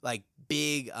like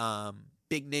big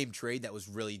name trade that was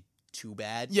really too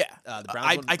bad. Yeah, the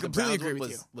Browns I completely agree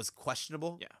with you. Was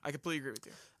questionable. Yeah, I completely agree with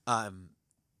you.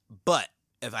 But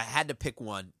if I had to pick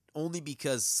one, only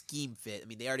because scheme fit. I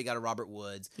mean, they already got a Robert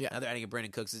Woods. Yeah. Now they're adding a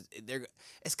Brandon Cooks.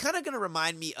 It's kind of going to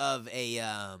remind me of a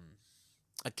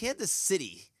Kansas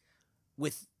City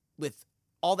with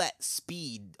all that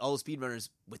speed, all those speed runners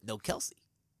with no Kelsey.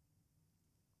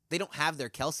 They don't have their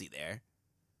Kelsey there.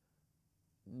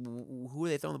 Who are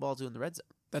they throwing the ball to in the red zone?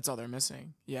 That's all they're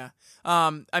missing. Yeah.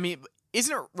 I mean,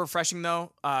 isn't it refreshing,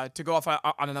 though, to go off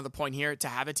on another point here, to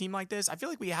have a team like this? I feel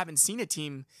like we haven't seen a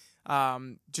team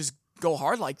just go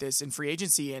hard like this in free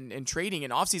agency and trading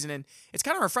and offseason. And it's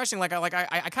kind of refreshing. I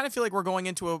kind of feel like we're going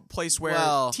into a place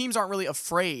where teams aren't really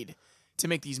afraid to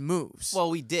make these moves. Well,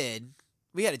 we did.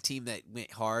 We had a team that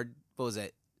went hard. What was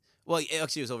it? Well,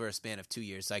 actually, it was over a span of 2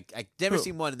 years. So I never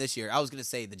seen one this year. I was going to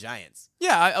say the Giants.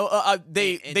 Yeah,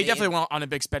 they definitely went on a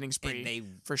big spending spree. And they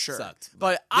for sure sucked.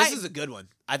 But this is a good one.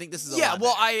 I think this is a lot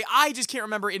well, better. I just can't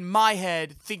remember in my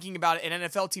head thinking about an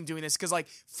NFL team doing this because, like,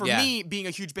 for me, being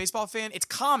a huge baseball fan, it's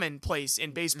commonplace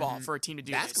in baseball for a team to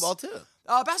do basketball this. too.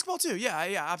 Basketball too.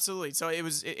 Yeah, absolutely. So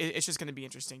it's just going to be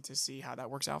interesting to see how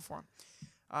that works out for them.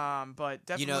 But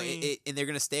definitely, and they're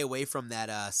going to stay away from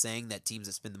that saying that teams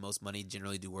that spend the most money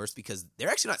generally do worse because they're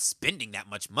actually not spending that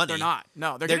much money. They're not.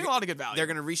 No, they're getting a lot of good value. They're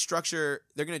going to restructure.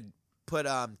 They're going to put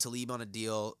Talib on a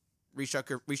deal,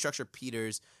 restructure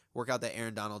Peters, work out that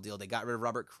Aaron Donald deal. They got rid of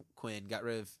Robert Quinn, got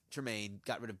rid of Tremaine,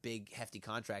 got rid of big hefty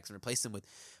contracts, and replaced them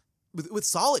with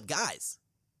solid guys.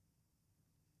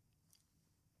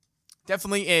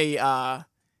 Definitely a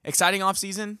exciting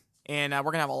offseason, and we're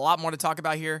going to have a lot more to talk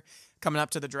about here coming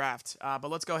up to the draft. But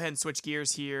let's go ahead and switch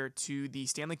gears here to the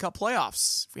Stanley Cup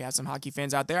playoffs. If we have some hockey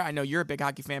fans out there, I know you're a big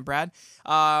hockey fan, Brad.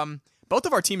 Both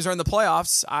of our teams are in the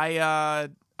playoffs.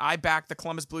 I backed the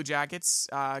Columbus Blue Jackets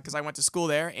because I went to school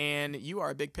there, and you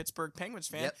are a big Pittsburgh Penguins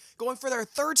fan, going for their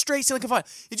third straight Stanley Cup final.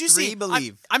 Did you see?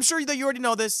 I'm sure that you already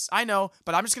know this. I know,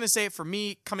 but I'm just going to say it for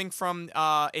me, coming from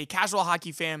a casual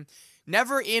hockey fan.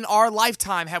 Never in our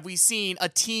lifetime have we seen a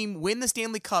team win the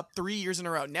Stanley Cup 3 years in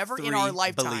a row. Never in our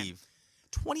lifetime.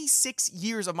 26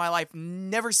 years of my life,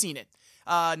 never seen it.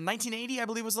 1980, I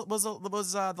believe, was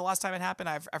the last time it happened.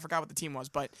 I forgot what the team was,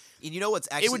 but and you know what's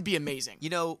actually, it would be amazing. We're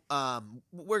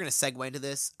gonna segue into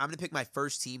this. I'm gonna pick my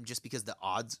first team just because the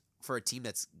odds for a team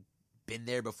that's been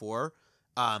there before,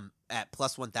 at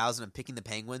plus 1,000, I'm picking the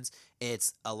Penguins.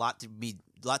 It's a lot to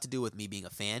do with me being a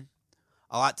fan,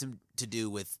 a lot to do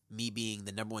with me being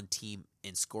the number one team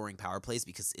in scoring power plays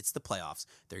because it's the playoffs.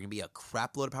 There are gonna be a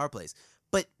crap load of power plays.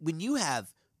 But when you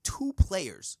have two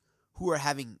players who are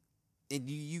having, and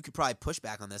you could probably push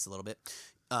back on this a little bit,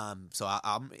 so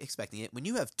I'm expecting it. When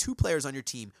you have two players on your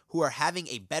team who are having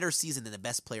a better season than the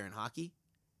best player in hockey,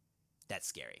 that's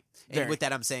scary. And with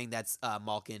that, I'm saying that's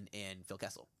Malkin and Phil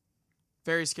Kessel.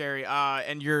 Very scary.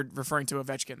 And you're referring to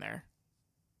Ovechkin there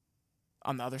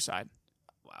on the other side.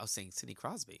 Well, I was saying Sidney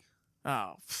Crosby.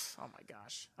 Oh my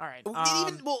gosh. All right.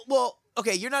 Well,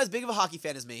 okay, you're not as big of a hockey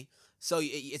fan as me. So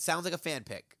it sounds like a fan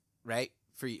pick, right?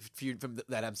 For you from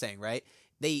that I'm saying, right?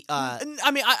 They. I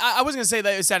mean, I wasn't gonna say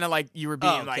that it sounded like you were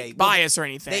being biased or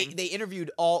anything. They interviewed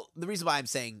all. The reason why I'm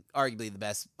saying arguably the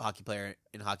best hockey player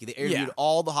in hockey. They interviewed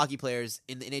all the hockey players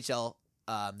in the NHL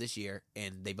this year,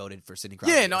 and they voted for Sidney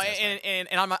Crosby. Yeah, no,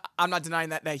 and I'm not denying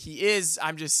that he is.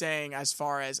 I'm just saying as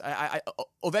far as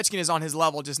Ovechkin is on his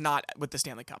level, just not with the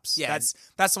Stanley Cups. Yeah,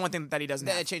 that's the one thing that he doesn't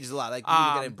have. It changes a lot. Like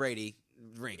you get Brady.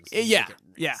 Rings.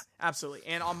 Yeah, absolutely.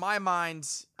 And on my mind,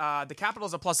 the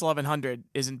Capitals at plus 1,100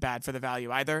 isn't bad for the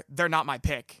value either. They're not my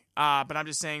pick, but I'm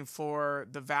just saying for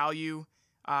the value,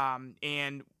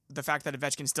 and the fact that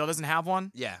Ovechkin still doesn't have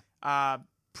one. Yeah.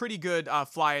 Pretty good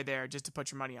flyer there just to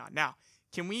put your money on. Now,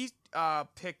 can we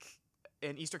pick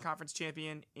an Eastern Conference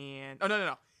champion? And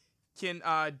no. Can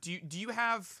do you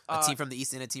have a team from the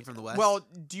East and a team from the West? Well,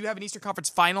 do you have an Eastern Conference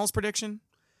Finals prediction?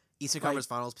 Eastern Conference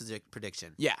Finals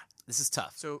prediction. Yeah, this is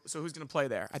tough. So who's going to play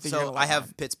there? I think. So I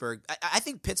have Pittsburgh. I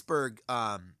think Pittsburgh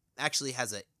actually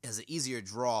has an easier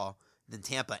draw than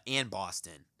Tampa and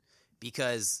Boston,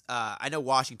 because I know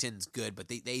Washington's good, but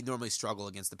they normally struggle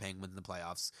against the Penguins in the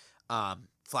playoffs.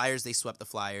 Flyers, they swept the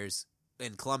Flyers,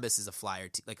 and Columbus is a Flyer,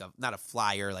 not a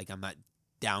Flyer. Like, I'm not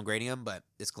downgrading them, but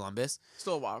it's Columbus.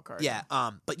 Still a wild card. Yeah.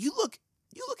 But you look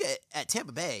at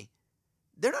Tampa Bay,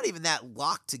 they're not even that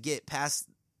locked to get past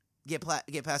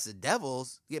the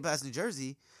Devils, get past New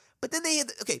Jersey. But then they have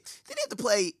to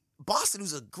play Boston,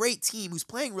 who's a great team, who's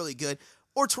playing really good,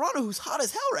 or Toronto, who's hot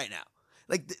as hell right now.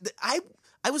 Like, I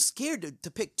was scared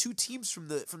to pick two teams from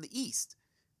the East.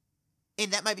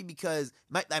 And that might be because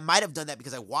I might have done that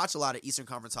because I watch a lot of Eastern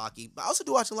Conference hockey, but I also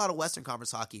do watch a lot of Western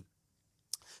Conference hockey.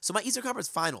 So my Eastern Conference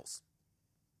Finals.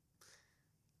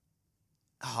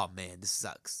 Oh, man, this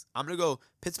sucks. I'm going to go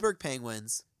Pittsburgh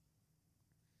Penguins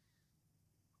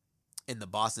and the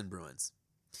Boston Bruins.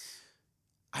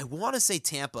 I want to say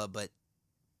Tampa, but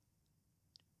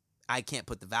I can't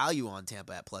put the value on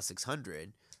Tampa at plus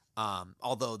 600.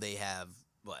 Although they have,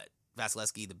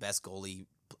 Vasilevsky, the best goalie,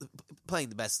 playing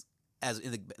the best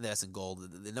the best in goal,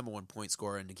 the number one point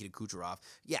scorer, and Nikita Kucherov.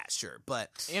 Yeah, sure,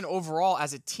 but and overall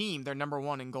as a team, they're number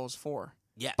one in goals for.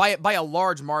 Yeah, by a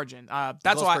large margin. That's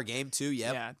goals why per game too.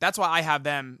 Yep. Yeah, that's why I have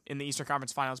them in the Eastern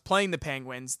Conference Finals playing the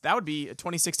Penguins. That would be a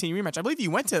 2016 rematch. I believe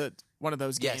you went to one of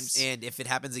those games. Yes, and if it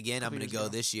happens again, I'm going to go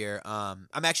this year. I'm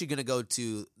actually going to go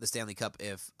to the Stanley Cup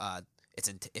if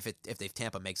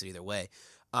Tampa makes it either way.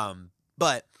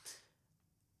 But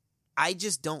I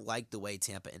just don't like the way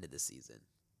Tampa ended this season.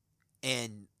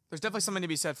 And there's definitely something to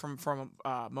be said from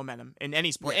momentum in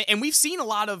any sport. Yeah. And we've seen a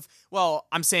lot of,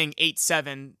 I'm saying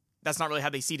 8-7. That's not really how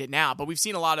they seed it now, but we've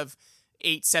seen a lot of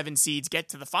 8-7 seeds get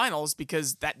to the finals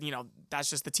because that's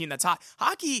just the team that's hot.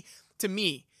 Hockey, to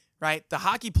me, right? The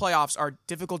hockey playoffs are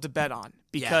difficult to bet on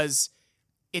because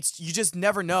you just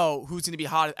never know who's going to be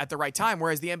hot at the right time,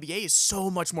 whereas the NBA is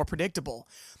so much more predictable.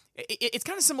 It's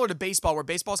kind of similar to baseball, where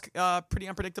baseball's pretty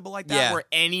unpredictable like that, where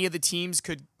any of the teams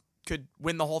could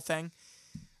win the whole thing.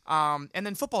 And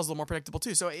then football's a little more predictable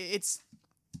too. So it's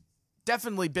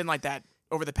definitely been like that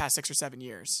over the past 6 or 7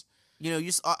 years.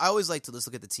 I always like to just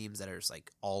look at the teams that are just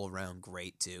like all around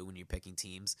great too when you're picking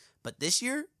teams. But this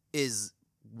year is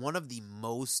one of the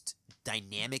most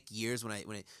dynamic years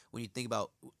when you think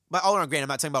about, but all around great. I'm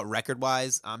not talking about record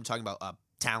wise. I'm talking about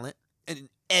talent, and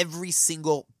every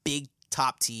single big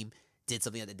top team did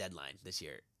something at the deadline this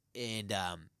year, and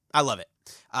I love it.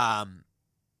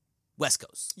 West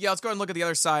Coast. Yeah, let's go ahead and look at the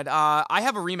other side. I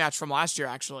have a rematch from last year,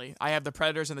 actually. I have the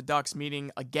Predators and the Ducks meeting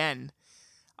again.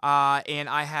 And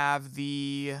I have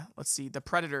the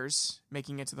Predators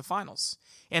making it to the finals.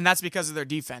 And that's because of their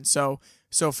defense. So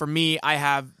for me, I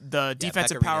have the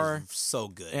defensive power. So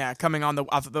good. Yeah, coming on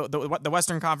the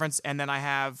Western Conference. And then I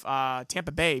have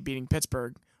Tampa Bay beating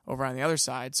Pittsburgh over on the other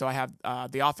side. So I have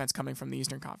the offense coming from the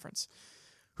Eastern Conference.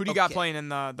 Who do you got playing in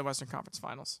the Western Conference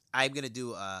Finals? I'm going to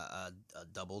do a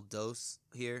double dose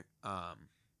here.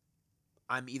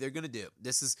 I'm either going to do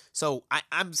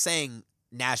I'm saying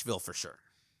Nashville for sure.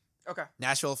 Okay.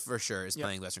 Nashville for sure is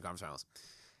playing Western Conference Finals.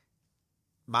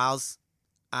 Miles,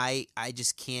 I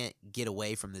just can't get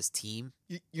away from this team.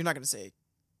 You're not going to say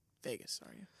Vegas,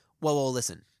 are you? Well,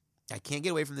 listen. I can't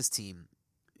get away from this team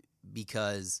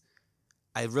because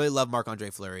I really love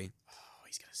Marc-Andre Fleury. Oh,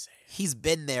 he's going to say it. He's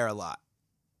been there a lot.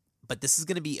 But this is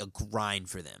going to be a grind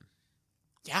for them.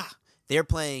 Yeah. They're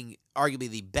playing arguably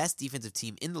the best defensive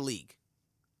team in the league.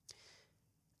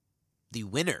 The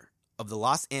winner of the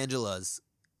Los Angeles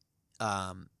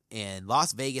and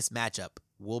Las Vegas matchup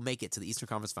will make it to the Eastern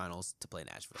Conference Finals to play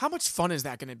Nashville. How much fun is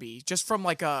that going to be? Just from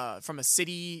from a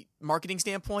city marketing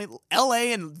standpoint,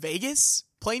 LA and Vegas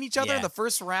playing each other in the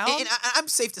first round? And I'm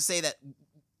safe to say that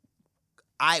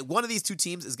one of these two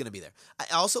teams is going to be there.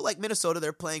 I also like Minnesota.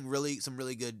 They're playing some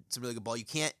really good ball. You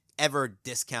can't ever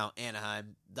discount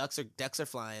Anaheim. Ducks are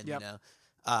flying. Yep.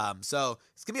 So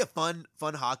it's gonna be a fun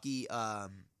hockey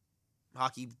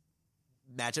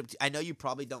matchup. I know you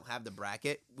probably don't have the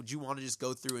bracket. Would you want to just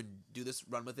go through and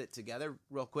run with it together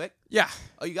real quick? Yeah.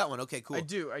 Oh, you got one. Okay, cool. I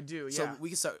do. Yeah. So we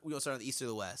can start. We'll start on the East or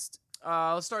the West.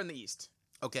 Let's start in the East.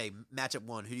 Okay, matchup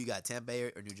 1. Who do you got? Tampa Bay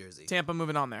or New Jersey? Tampa,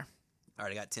 moving on there. All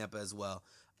right, I got Tampa as well.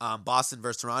 Boston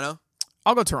versus Toronto.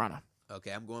 I'll go Toronto.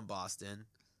 Okay, I'm going Boston.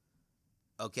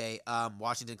 Okay,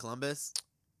 Washington, Columbus.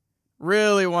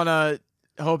 Really want to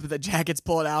hope that the Jackets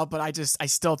pull it out, but I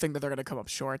still think that they're going to come up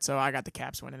short. So I got the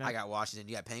Caps winning it. I got Washington.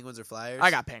 You got Penguins or Flyers? I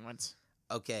got Penguins.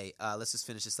 Okay, let's just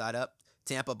finish this side up.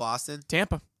 Tampa, Boston.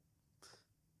 Tampa.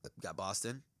 Got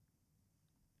Boston.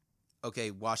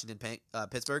 Okay, Washington,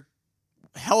 Pittsburgh.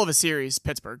 Hell of a series,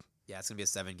 Pittsburgh. Yeah, it's gonna be a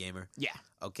 7-gamer. Yeah.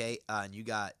 Okay, and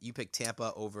you picked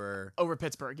Tampa over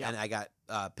Pittsburgh. Yeah. and I got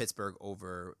Pittsburgh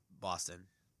over Boston.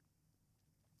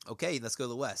 Okay, let's go to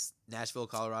the West. Nashville,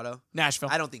 Colorado. Nashville.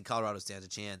 I don't think Colorado stands a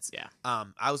chance. Yeah.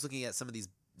 I was looking at some of these.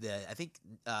 I think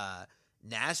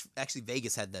actually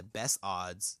Vegas had the best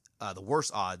odds, the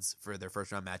worst odds for their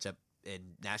first round matchup, and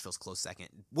Nashville's close second,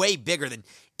 way bigger than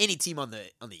any team on the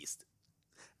East.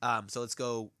 So let's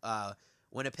go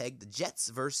Winnipeg, the Jets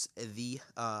versus the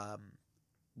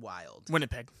Wild.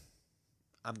 Winnipeg.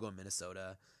 I'm going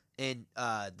Minnesota, and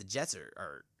the Jets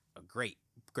are a great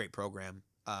program.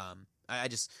 I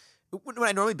just when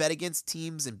I normally bet against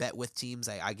teams and bet with teams,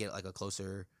 I get like a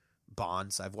closer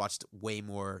bond. So I've watched way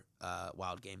more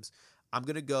Wild games. I'm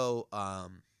gonna go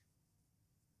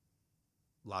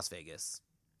Las Vegas.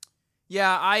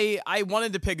 Yeah, I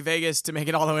wanted to pick Vegas to make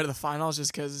it all the way to the finals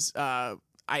just because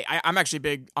I'm actually a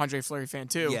big Andre Fleury fan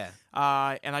too. Yeah.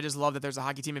 And I just love that there's a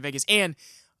hockey team in Vegas. And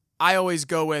I always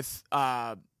go with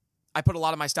I put a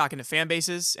lot of my stock into fan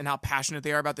bases and how passionate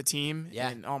they are about the team. Yeah.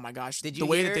 And oh my gosh, Did the you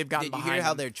way hear, that they've gotten did you behind hear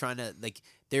how them. they're trying to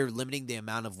they're limiting the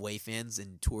amount of away fans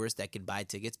and tourists that can buy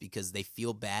tickets because they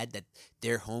feel bad that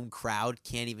their home crowd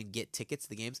can't even get tickets to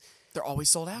the games. They're always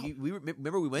sold out.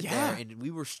 Remember we went there and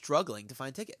we were struggling to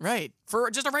find tickets. Right.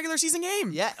 For just a regular season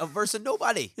game. Yeah, versus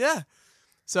nobody. Yeah.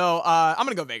 So I'm going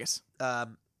to go Vegas.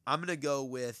 I'm going to go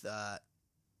with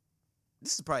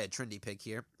this is probably a trendy pick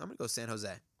here. I'm going to go San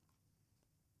Jose.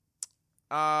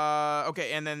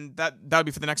 Okay, and then that would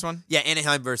be for the next one? Yeah,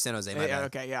 Anaheim versus San Jose. Yeah,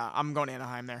 okay, yeah. I'm going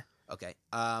Anaheim there. Okay.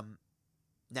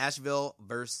 Nashville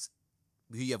versus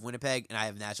who you have Winnipeg, and I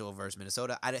have Nashville versus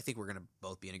Minnesota. I think we're going to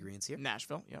both be in agreement here.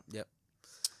 Nashville, yep.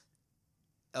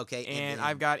 Okay. And then,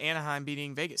 I've got Anaheim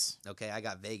beating Vegas. Okay, I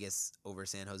got Vegas over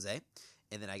San Jose.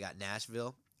 And then I got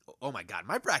Nashville. Oh my God,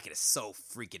 my bracket is so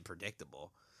freaking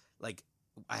predictable. Like,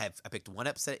 I picked one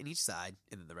upset in each side,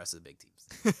 and then the rest of the big teams.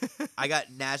 I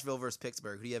got Nashville versus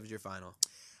Pittsburgh. Who do you have as your final?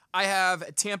 I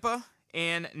have Tampa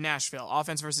and Nashville.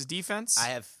 Offense versus defense. I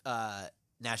have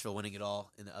Nashville winning it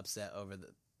all in the upset over the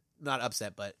 – not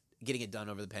upset, but getting it done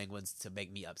over the Penguins to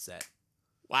make me upset.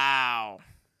 Wow.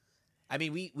 I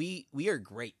mean, we are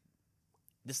great.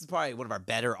 This is probably one of our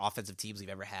better offensive teams we've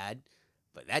ever had,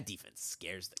 but that defense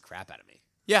scares the crap out of me.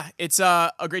 Yeah, it's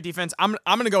a great defense. I'm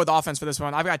going to go with offense for this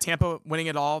one. I've got Tampa winning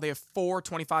it all. They have 4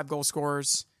 25-goal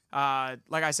scorers. Like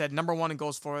I said, number 1 in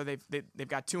goals for. They've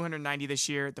got 290 this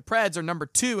year. The Preds are number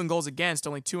 2 in goals against,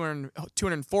 only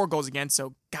 204 goals against.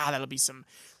 So God,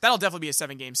 that'll definitely be a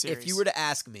 7-game series. If you were to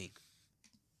ask me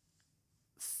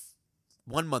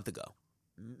 1 month ago,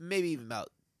 maybe even about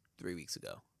 3 weeks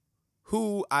ago,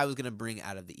 who I was going to bring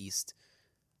out of the East,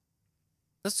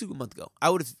 let's do a month ago,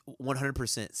 I would have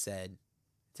 100% said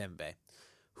Tampa Bay.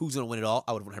 Who's going to win it all?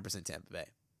 I would have 100% Tampa Bay.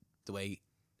 The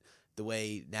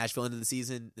way Nashville ended the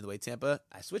season and the way Tampa,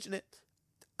 I'm switching it.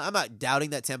 I'm not doubting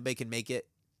that Tampa Bay can make it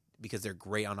because they're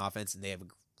great on offense and they have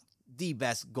the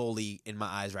best goalie in my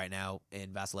eyes right now in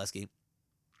Vasilevsky.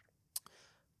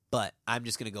 But I'm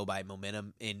just going to go by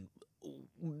momentum. And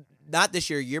not this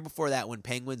year before that, when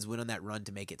Penguins went on that run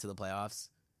to make it to the playoffs,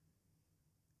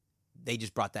 they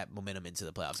just brought that momentum into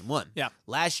the playoffs and won. Yeah.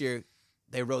 Last year,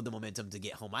 they rode the momentum to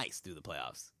get home ice through the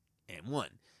playoffs and won.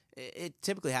 It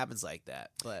typically happens like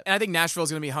that. But and I think Nashville's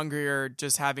going to be hungrier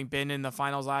just having been in the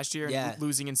finals last year and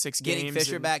losing in 6 games. Getting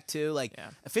Fisher back too. Like,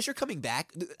 Fisher coming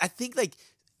back, I think, like,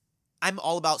 I'm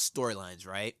all about storylines,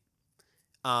 right?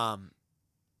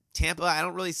 Tampa, I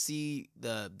don't really see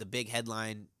the big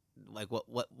headline, like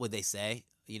what would they say,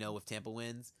 if Tampa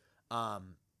wins.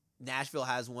 Nashville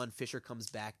has one. Fisher comes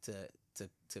back to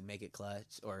make it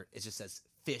clutch, or it just says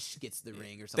Fish gets the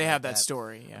ring or something. They have like that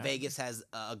story. Yeah. Vegas has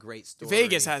a great story.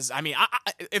 Vegas has. I mean,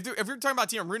 if you're talking about a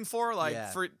team I'm rooting for,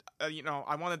 like for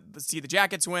I want to see the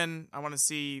Jackets win. I want to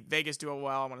see Vegas do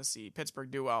well. I want to see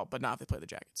Pittsburgh do well, but not if they play the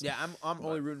Jackets. Yeah, I'm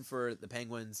only rooting for the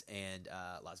Penguins and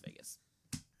Las Vegas.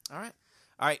 All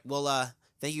right. Well,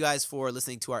 thank you guys for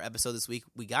listening to our episode this week.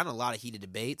 We got in a lot of heated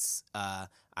debates. I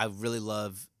really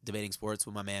love debating sports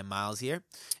with my man Miles here.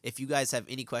 If you guys have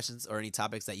any questions or any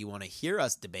topics that you want to hear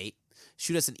us debate,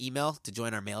 shoot us an email to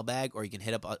join our mailbag, or you can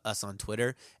hit up us on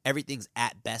Twitter. Everything's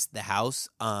at bestthehouse.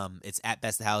 It's at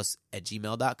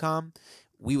bestthehouse@gmail.com.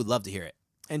 We would love to hear it.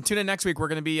 And tune in next week. We're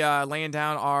going to be laying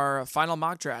down our final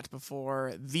mock draft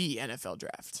before the NFL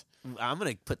draft. I'm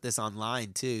gonna put this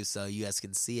online too, so you guys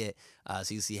can see it.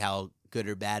 So you see how good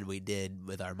or bad we did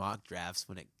with our mock drafts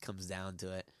when it comes down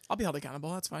to it. I'll be held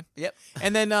accountable. That's fine. Yep.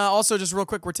 And then also, just real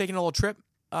quick, we're taking a little trip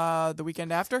the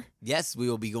weekend after. Yes, we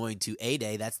will be going to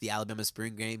A-Day. That's the Alabama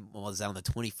Spring Game. Well, it's on the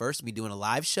 21st. We'll be doing a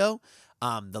live show.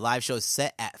 The live show is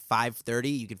set at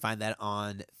 5:30. You can find that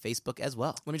on Facebook as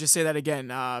well. Let me just say that again.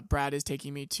 Brad is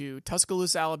taking me to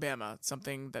Tuscaloosa, Alabama,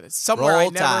 something that is somewhere I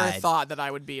never thought that I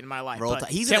would be in my life. Roll but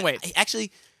Tide. Can't wait.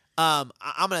 Actually, I'm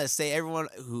going to say everyone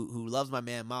who loves my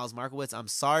man Miles Markowitz, I'm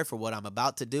sorry for what I'm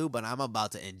about to do, but I'm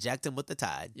about to inject him with the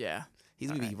Tide. Yeah. He's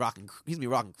gonna be rocking. He's gonna be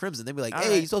rocking crimson. They'll be like,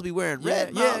 "Hey, you're supposed to be wearing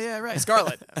red." Yeah, right.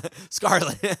 Scarlet.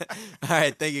 Scarlet. All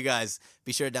right, thank you guys.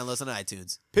 Be sure to download us on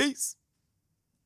iTunes. Peace.